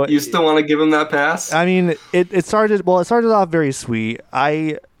 So you still want to give them that pass? I mean, it started off very sweet.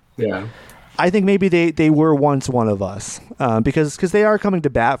 I think maybe they were once one of us, because they are coming to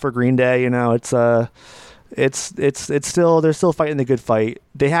bat for Green Day. You know, it's still, they're still fighting the good fight.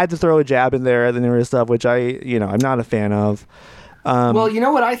 They had to throw a jab in there, the newer stuff, which I'm not a fan of. Well, you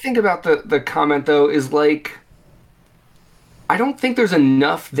know what I think about the comment though is like, I don't think there's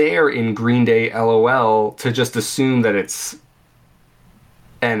enough there in Green Day LOL to just assume that it's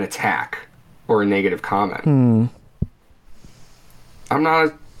an attack or a negative comment. I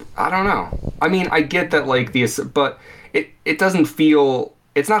don't know. I mean, I get that, like, but it doesn't feel,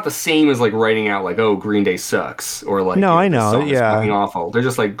 it's not the same as like writing out like, oh, Green Day sucks, or like, no, I know, this song is yeah, fucking awful. They're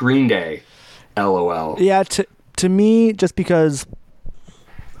just like Green Day, LOL. Yeah, to me, just because,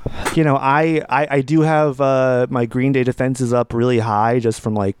 you know, I do have my Green Day defenses up really high just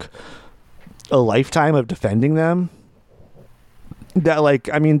from like a lifetime of defending them. That, like,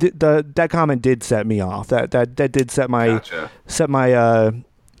 I mean, that comment did set me off. That did set my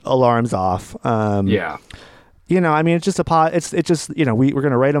alarms off. Yeah. You know, I mean, it's just it's just, you know, we're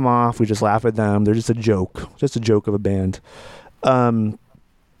gonna write them off. We just laugh at them. They're just a joke of a band.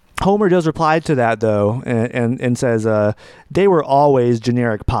 Homer does reply to that though, and says, they were always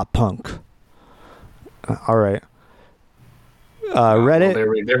generic pop punk. All right. Reddit.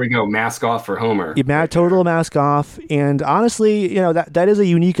 Well, there we go. Mask off for Homer. Total mask off. And honestly, you know, that is a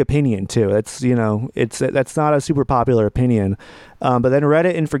unique opinion too. That's, you know, that's not a super popular opinion. But then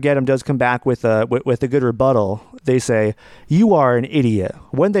Reddit and Forget 'em does come back with a good rebuttal. They say, you are an idiot.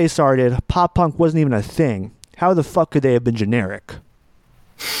 When they started, pop punk wasn't even a thing. How the fuck could they have been generic?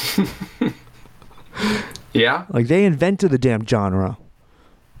 Yeah. Like, they invented the damn genre.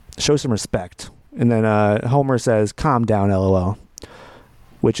 Show some respect. And then Homer says, calm down, LOL.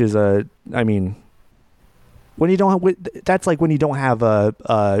 Which is I mean, when you don't have, that's like when you don't have a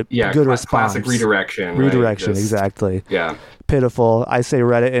good response. Classic redirection. Redirection, right? exactly. Yeah. Pitiful. I say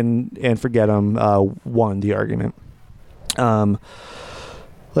Reddit and Forget 'em won the argument.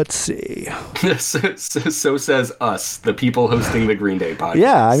 Let's see. So says us, the people hosting the Green Day podcast.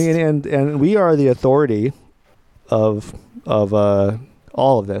 Yeah, I mean, and we are the authority of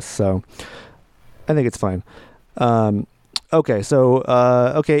all of this, so I think it's fine. Okay, so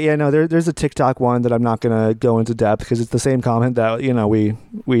there's a TikTok one that I'm not gonna go into depth because it's the same comment that, you know, we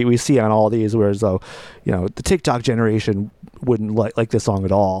see on all these, whereas though, you know, the TikTok generation wouldn't like this song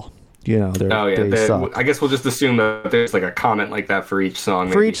at all. You know, they suck. I guess we'll just assume that there's like a comment like that for each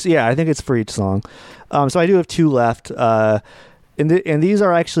song. For each, yeah, I think it's for each song. So I do have two left, and these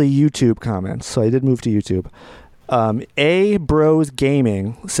are actually YouTube comments. So I did move to YouTube. A Bros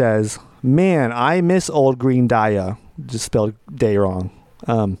Gaming says, "Man, I miss old Green Daya." Just spelled day wrong.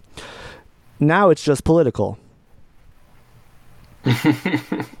 Now it's just political.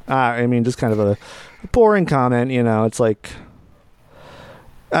 I mean, just kind of a boring comment. You know, it's like.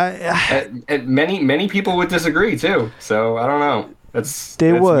 And many people would disagree too. So I don't know. That's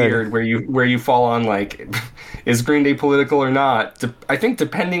weird where you fall on, like, is Green Day political or not? I think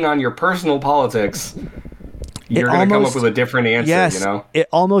depending on your personal politics, you're going to come up with a different answer. Yes, you know, it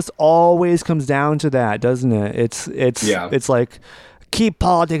almost always comes down to that, doesn't it? It's like, keep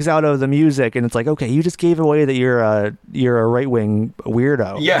politics out of the music, and it's like, okay, you just gave away that you're a right-wing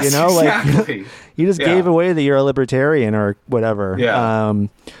weirdo. Yes, you know, exactly. Like, you just gave away that you're a libertarian or whatever. Yeah.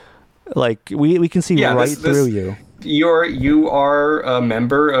 Like, we can see through you. You are a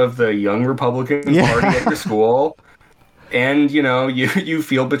member of the Young Republican Party at your school, and you know you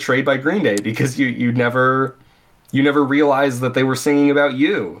feel betrayed by Green Day because you never realized that they were singing about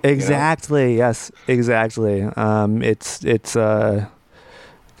you. Exactly. You know? Yes. Exactly. It's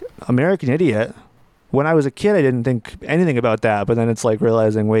American Idiot. When I was a kid, I didn't think anything about that, but then it's like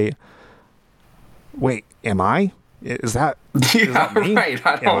realizing, wait, am I? Is that me? Right.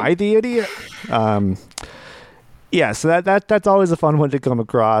 Am I the idiot? Yeah, so that's always a fun one to come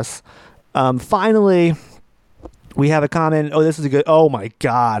across. Finally, we have a comment. Oh, this is a good. Oh my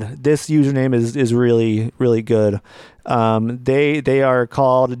God, this username is really, really good. They are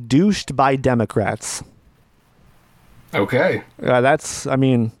called Douched by Democrats. Okay. That's. I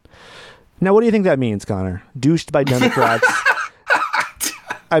mean, now what do you think that means, Connor? Douched by Democrats.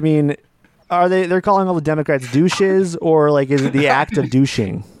 I mean, Are they're calling all the Democrats douches, or like is it the act of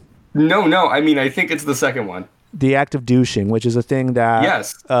douching? No. I mean, I think it's the second one. The act of douching, which is a thing that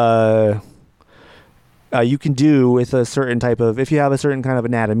Yes. You can do with a certain type of, if you have a certain kind of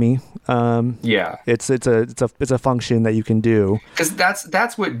anatomy. Yeah. It's a function that you can do. Because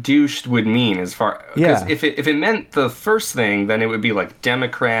that's what douche would mean as far. Yeah. If it meant the first thing, then it would be like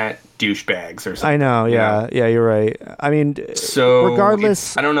Democrat douchebags or something. I know. Yeah. Yeah. You're right. I mean, so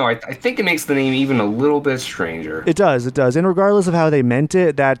regardless, I don't know. I think it makes the name even a little bit stranger. It does. And regardless of how they meant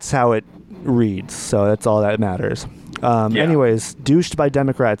it, that's how it reads. So that's all that matters. Anyways, Douched by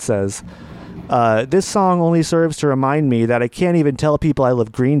Democrat says, this song only serves to remind me that I can't even tell people I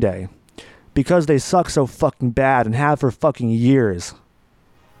love Green Day because they suck so fucking bad and have for fucking years.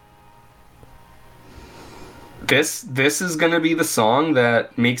 This is gonna be the song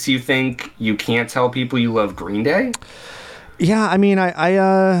that makes you think you can't tell people you love Green Day? Yeah, I mean,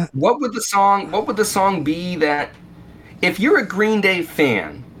 What would the song be that if you're a Green Day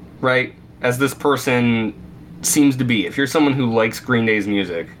fan, right? As this person seems to be, if you're someone who likes Green Day's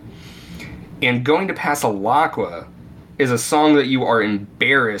music, and Going to Pasalacqua is a song that you are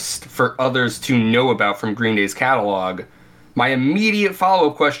embarrassed for others to know about from Green Day's catalog, my immediate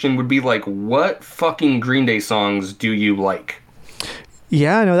follow-up question would be like, what fucking Green Day songs do you like?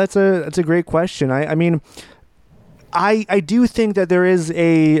 Yeah, no, that's a great question. I mean, I do think that there is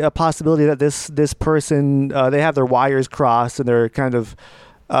a possibility that this person, they have their wires crossed and they're kind of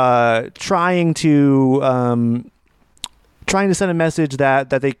trying to send a message that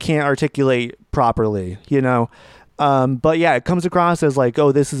they can't articulate properly, you know? But yeah, it comes across as like,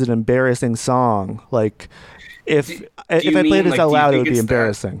 oh, this is an embarrassing song. Like, if I played this out loud, it would be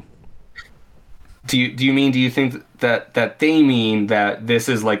embarrassing. Do you think that they mean that this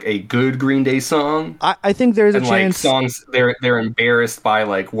is like a good Green Day song? I think there's a chance. Like songs they're embarrassed by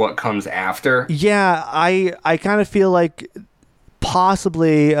like what comes after. Yeah, I kind of feel like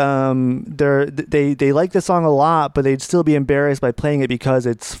possibly they like the song a lot, but they'd still be embarrassed by playing it because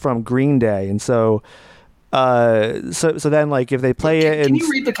it's from Green Day, and so then like if they play it, can you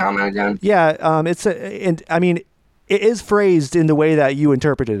read the comment again? Yeah, I mean, it is phrased in the way that you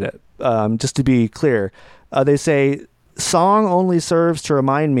interpreted it. Just to be clear, they say song only serves to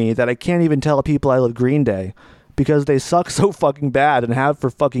remind me that I can't even tell people I love Green Day because they suck so fucking bad and have for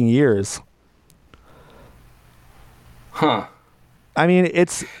fucking years. Huh. I mean,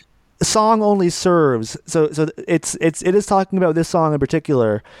 it's song only serves. So it is talking about this song in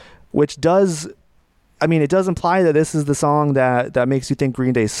particular, which does, I mean, it does imply that this is the song that makes you think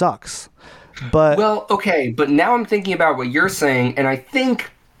Green Day sucks. But well, okay, but now I'm thinking about what you're saying, and I think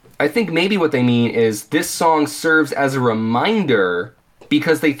maybe what they mean is this song serves as a reminder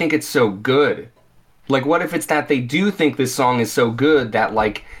because they think it's so good. Like, what if it's that they do think this song is so good that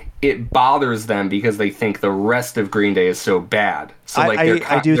like it bothers them because they think the rest of Green Day is so bad. So like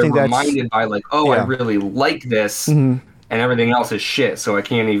they're reminded by like, oh, yeah. I really like this, and everything else is shit. So I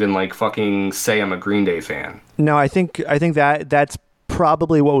can't even like fucking say I'm a Green Day fan. No, I think that's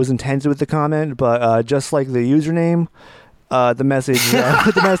probably what was intended with the comment, but just like the username, the message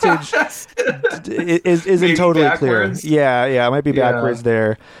isn't totally backwards. Clear. Yeah, it might be backwards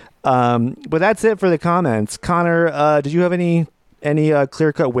there. But that's it for the comments. Connor, did you have any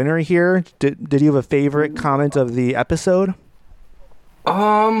clear-cut winner here? Did you have a favorite comment of the episode?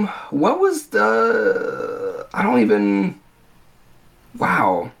 What was I don't even...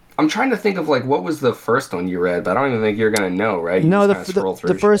 Wow. I'm trying to think of, like, what was the first one you read, but I don't even think you're going to know, right? No,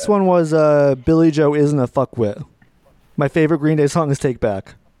 the first one was Billy Joe Isn't a Fuckwit. My favorite Green Day song is Take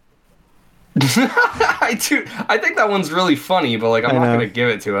Back. I think that one's really funny, but, like, I'm not going to give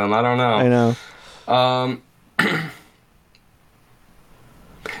it to him. I don't know. I know.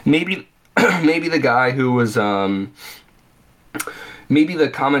 Maybe the guy who was maybe the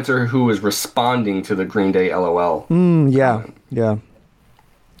commenter who was responding to the Green Day LOL. Yeah.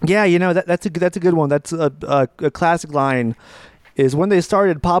 You know, that's a good one. That's a classic line. Is when they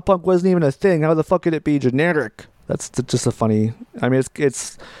started, pop punk wasn't even a thing. How the fuck could it be generic? That's just a funny. I mean,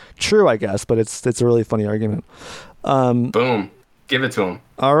 it's true, I guess, but it's a really funny argument. Boom. Give it to him.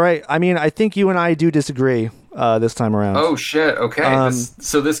 All right. I mean, I think you and I do disagree this time around. Oh, shit. Okay.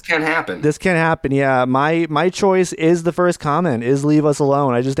 So this can happen. This can happen, yeah. My choice is the first comment, is Leave Us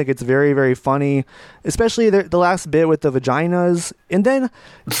Alone. I just think it's very, very funny, especially the last bit with the vaginas. And then,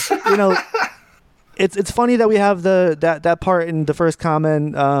 you know, it's funny that we have that part in the first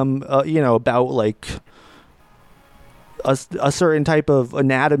comment, you know, about, like, a certain type of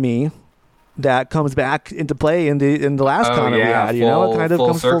anatomy that comes back into play in the last comment we had, you know, it kind of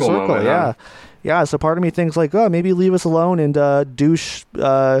comes full circle. Moment, yeah. So part of me thinks like, oh, maybe Leave Us Alone and douche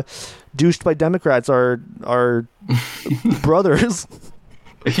douched by Democrats are brothers.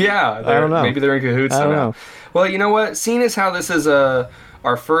 Yeah, I don't know. Maybe they're in cahoots I don't somehow. know. Well, you know what? Seeing as how this is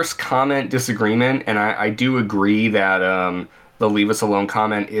our first comment disagreement, and I do agree that the leave us alone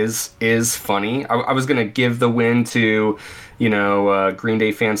comment is funny. I was gonna give the win to, Green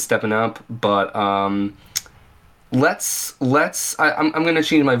Day fans stepping up, but I'm gonna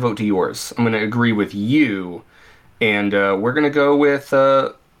change my vote to yours. I'm gonna agree with you, and we're gonna go with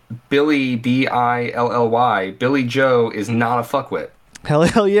Billy Billy. Billy Joe is not a fuckwit.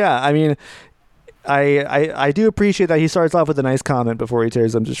 Hell yeah. I mean, I do appreciate that he starts off with a nice comment before he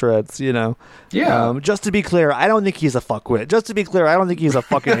tears them to shreds, Yeah. Just to be clear, I don't think he's a fuckwit. Just to be clear, I don't think he's a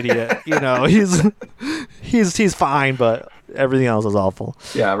fucking idiot. He's fine, but everything else is awful.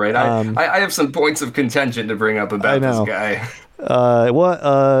 Yeah, right. I have some points of contention to bring up about this guy.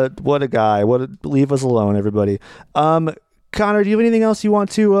 What a guy. Leave us alone, everybody. Connor, do you have anything else you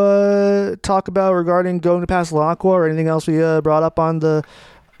want to talk about regarding going to Pasalacqua, or anything else we brought up on the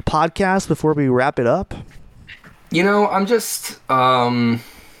podcast before we wrap it up? I'm just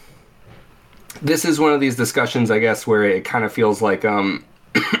this is one of these discussions, I guess, where it kind of feels like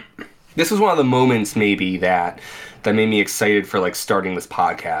this was one of the moments maybe that made me excited for like starting this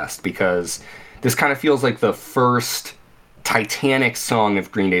podcast, because this kind of feels like the first Titanic song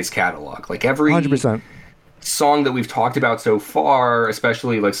of Green Day's catalog. Like every 100%. Song that we've talked about so far,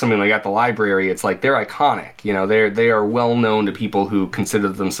 especially like something like At the Library, it's like they're iconic. They are well known to people who consider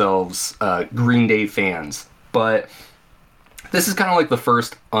themselves Green Day fans. But this is kind of like the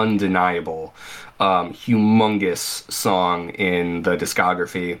first undeniable, humongous song in the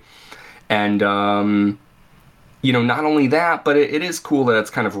discography. And, not only that, but it is cool that it's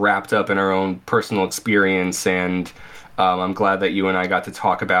kind of wrapped up in our own personal experience. And I'm glad that you and I got to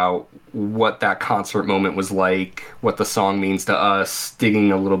talk about what that concert moment was like, what the song means to us,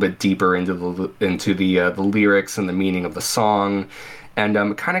 digging a little bit deeper into the lyrics and the meaning of the song. And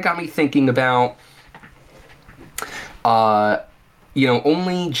it kind of got me thinking about,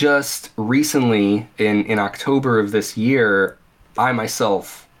 only just recently in October of this year, I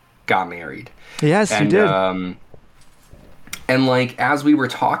myself got married. Yes, you did. And like, as we were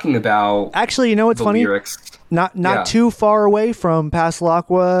talking about, actually, what's funny? Lyrics, not too far away from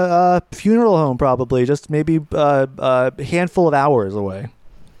Pasalacqua funeral home, probably just maybe a handful of hours away.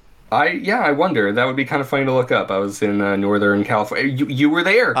 I wonder. That would be kind of funny to look up. I was in Northern California. You were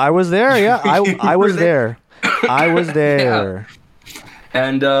there. I was there. Yeah, I was there. I was there. Yeah.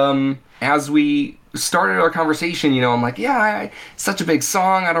 And as we started our conversation, I'm like, it's such a big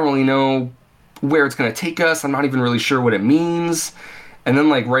song. I don't really know where it's going to take us. I'm not even really sure what it means. And then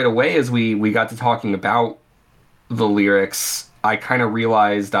like right away, as we got to talking about the lyrics, I kind of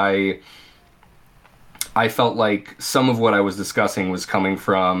realized I felt like some of what I was discussing was coming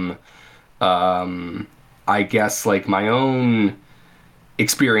from, I guess, like my own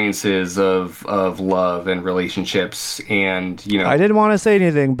experiences of love and relationships. And, I didn't want to say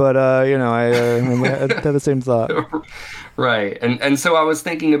anything, but, I had the same thought. Right. And so I was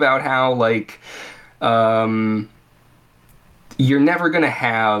thinking about how, like, you're never going to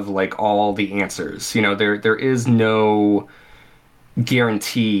have like all the answers. There is no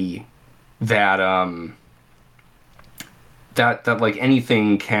guarantee that that like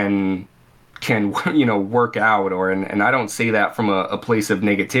anything can work out, and I don't say that from a place of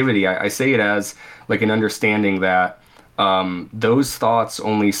negativity. I say it as like an understanding that those thoughts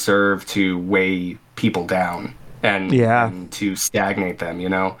only serve to weigh people down and to stagnate them,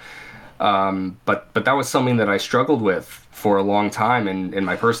 but that was something that I struggled with for a long time in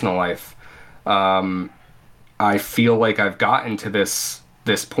my personal life. I feel like I've gotten to this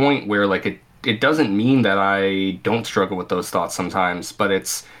point where like it doesn't mean that I don't struggle with those thoughts sometimes, but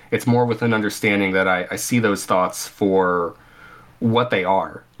it's more with an understanding that I see those thoughts for what they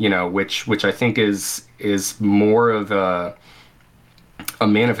are, which I think is more of a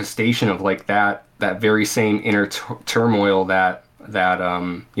manifestation of like that very same inner turmoil that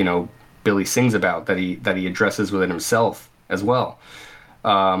Billy sings about, that he addresses within himself as well.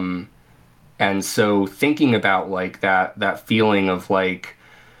 And so thinking about like that feeling of like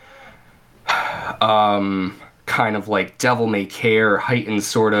kind of like devil may care, heightened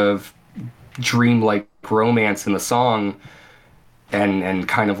sort of dreamlike romance in the song, and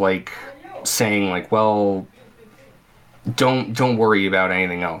kind of like saying like, well, don't worry about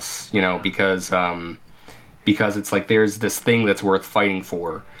anything else, because it's like there's this thing that's worth fighting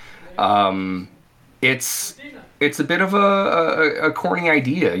for. It's a bit of a corny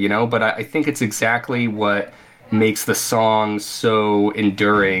idea, but I think it's exactly what makes the song so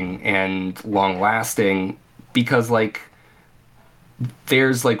enduring and long lasting, because like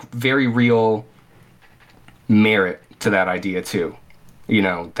there's like very real merit to that idea too. You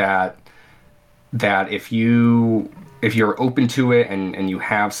know, that if you're open to it and you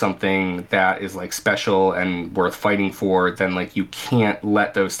have something that is like special and worth fighting for, then like you can't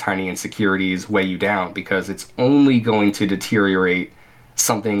let those tiny insecurities weigh you down, because it's only going to deteriorate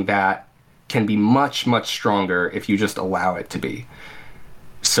something that can be much, much stronger if you just allow it to be.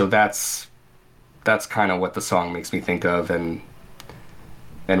 So that's kind of what the song makes me think of, and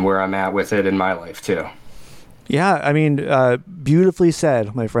where I'm at with it in my life too. Yeah, I mean, beautifully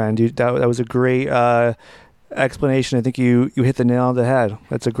said, my friend. That was a great explanation. I think you hit the nail on the head.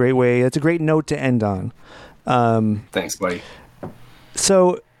 That's a great way. That's a great note to end on. Thanks, buddy.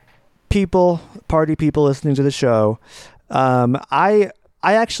 So, party people listening to the show, I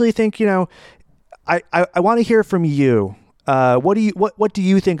actually think, you know, I want to hear from you. What do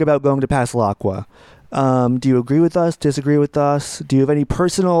you think about going to Pasalacqua? Do you agree with us? Disagree with us? Do you have any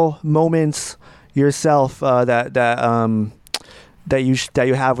personal moments yourself that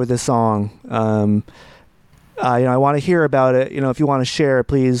you have with this song? You know, I want to hear about it. You know, if you want to share,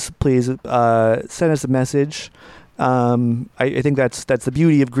 please send us a message. I think that's the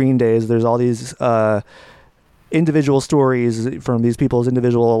beauty of Green Day, is there's all these individual stories from these people's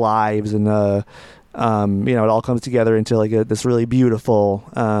individual lives, and you know, it all comes together into like this really beautiful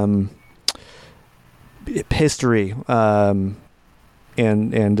history. And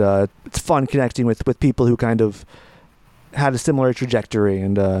it's fun connecting with people who kind of had a similar trajectory,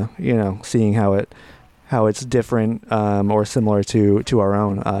 and you know, seeing how it's different or similar to our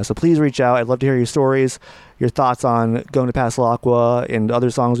own. So please reach out. I'd love to hear your stories, your thoughts on going to Pasalacqua and other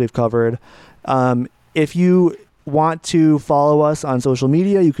songs we've covered. If you want to follow us on social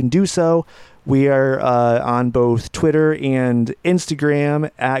media, you can do so. We are on both Twitter and Instagram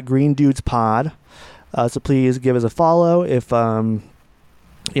at Green Dudes Pod. So please give us a follow if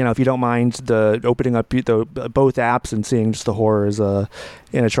you know, if you don't mind the opening up both apps and seeing just the horrors and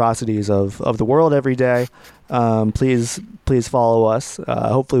atrocities of the world every day. Please follow us.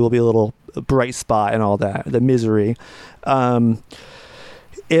 Hopefully we'll be a little bright spot in all that, the misery.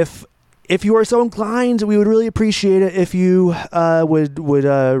 If you are so inclined, we would really appreciate it if you would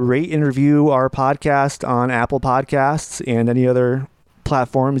rate and review our podcast on Apple Podcasts and any other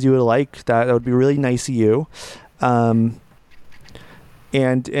platforms you would like. That would be really nice of you. And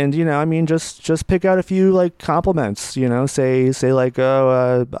you know, I mean, just pick out a few like compliments. You know, say like,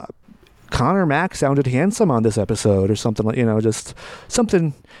 oh, Connor Mack sounded handsome on this episode, or something like, you know, just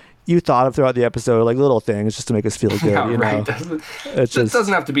something you thought of throughout the episode, like little things just to make us feel good. Yeah, you know, it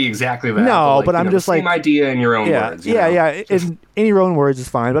doesn't have to be exactly that. No, like, but I'm just same like, idea in your own words. You know? In your own words is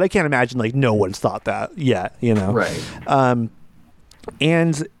fine. But I can't imagine like no one's thought that yet. You know, right?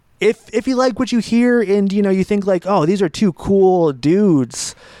 And if you like what you hear, and you know, you think like, oh, these are two cool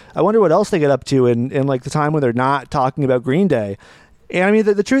dudes, I wonder what else they get up to in like the time when they're not talking about Green Day. And I mean,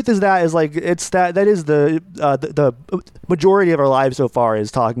 the truth is like it's that is the majority of our lives so far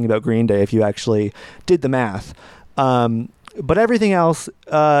is talking about Green Day, if you actually did the math. But everything else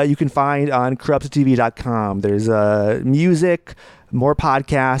you can find on corruptedtv.com. There's music, more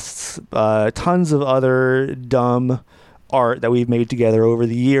podcasts, tons of other dumb art that we've made together over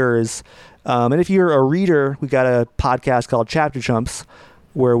the years. And if you're a reader, we got a podcast called Chapter Chumps,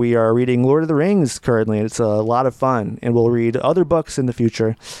 where we are reading Lord of the Rings currently, and it's a lot of fun, and we'll read other books in the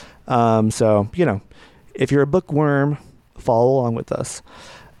future. So, you know, if you're a bookworm, follow along with us.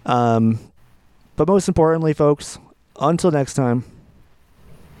 But most importantly, folks, until next time,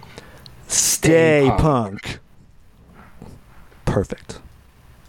 stay punk. Perfect.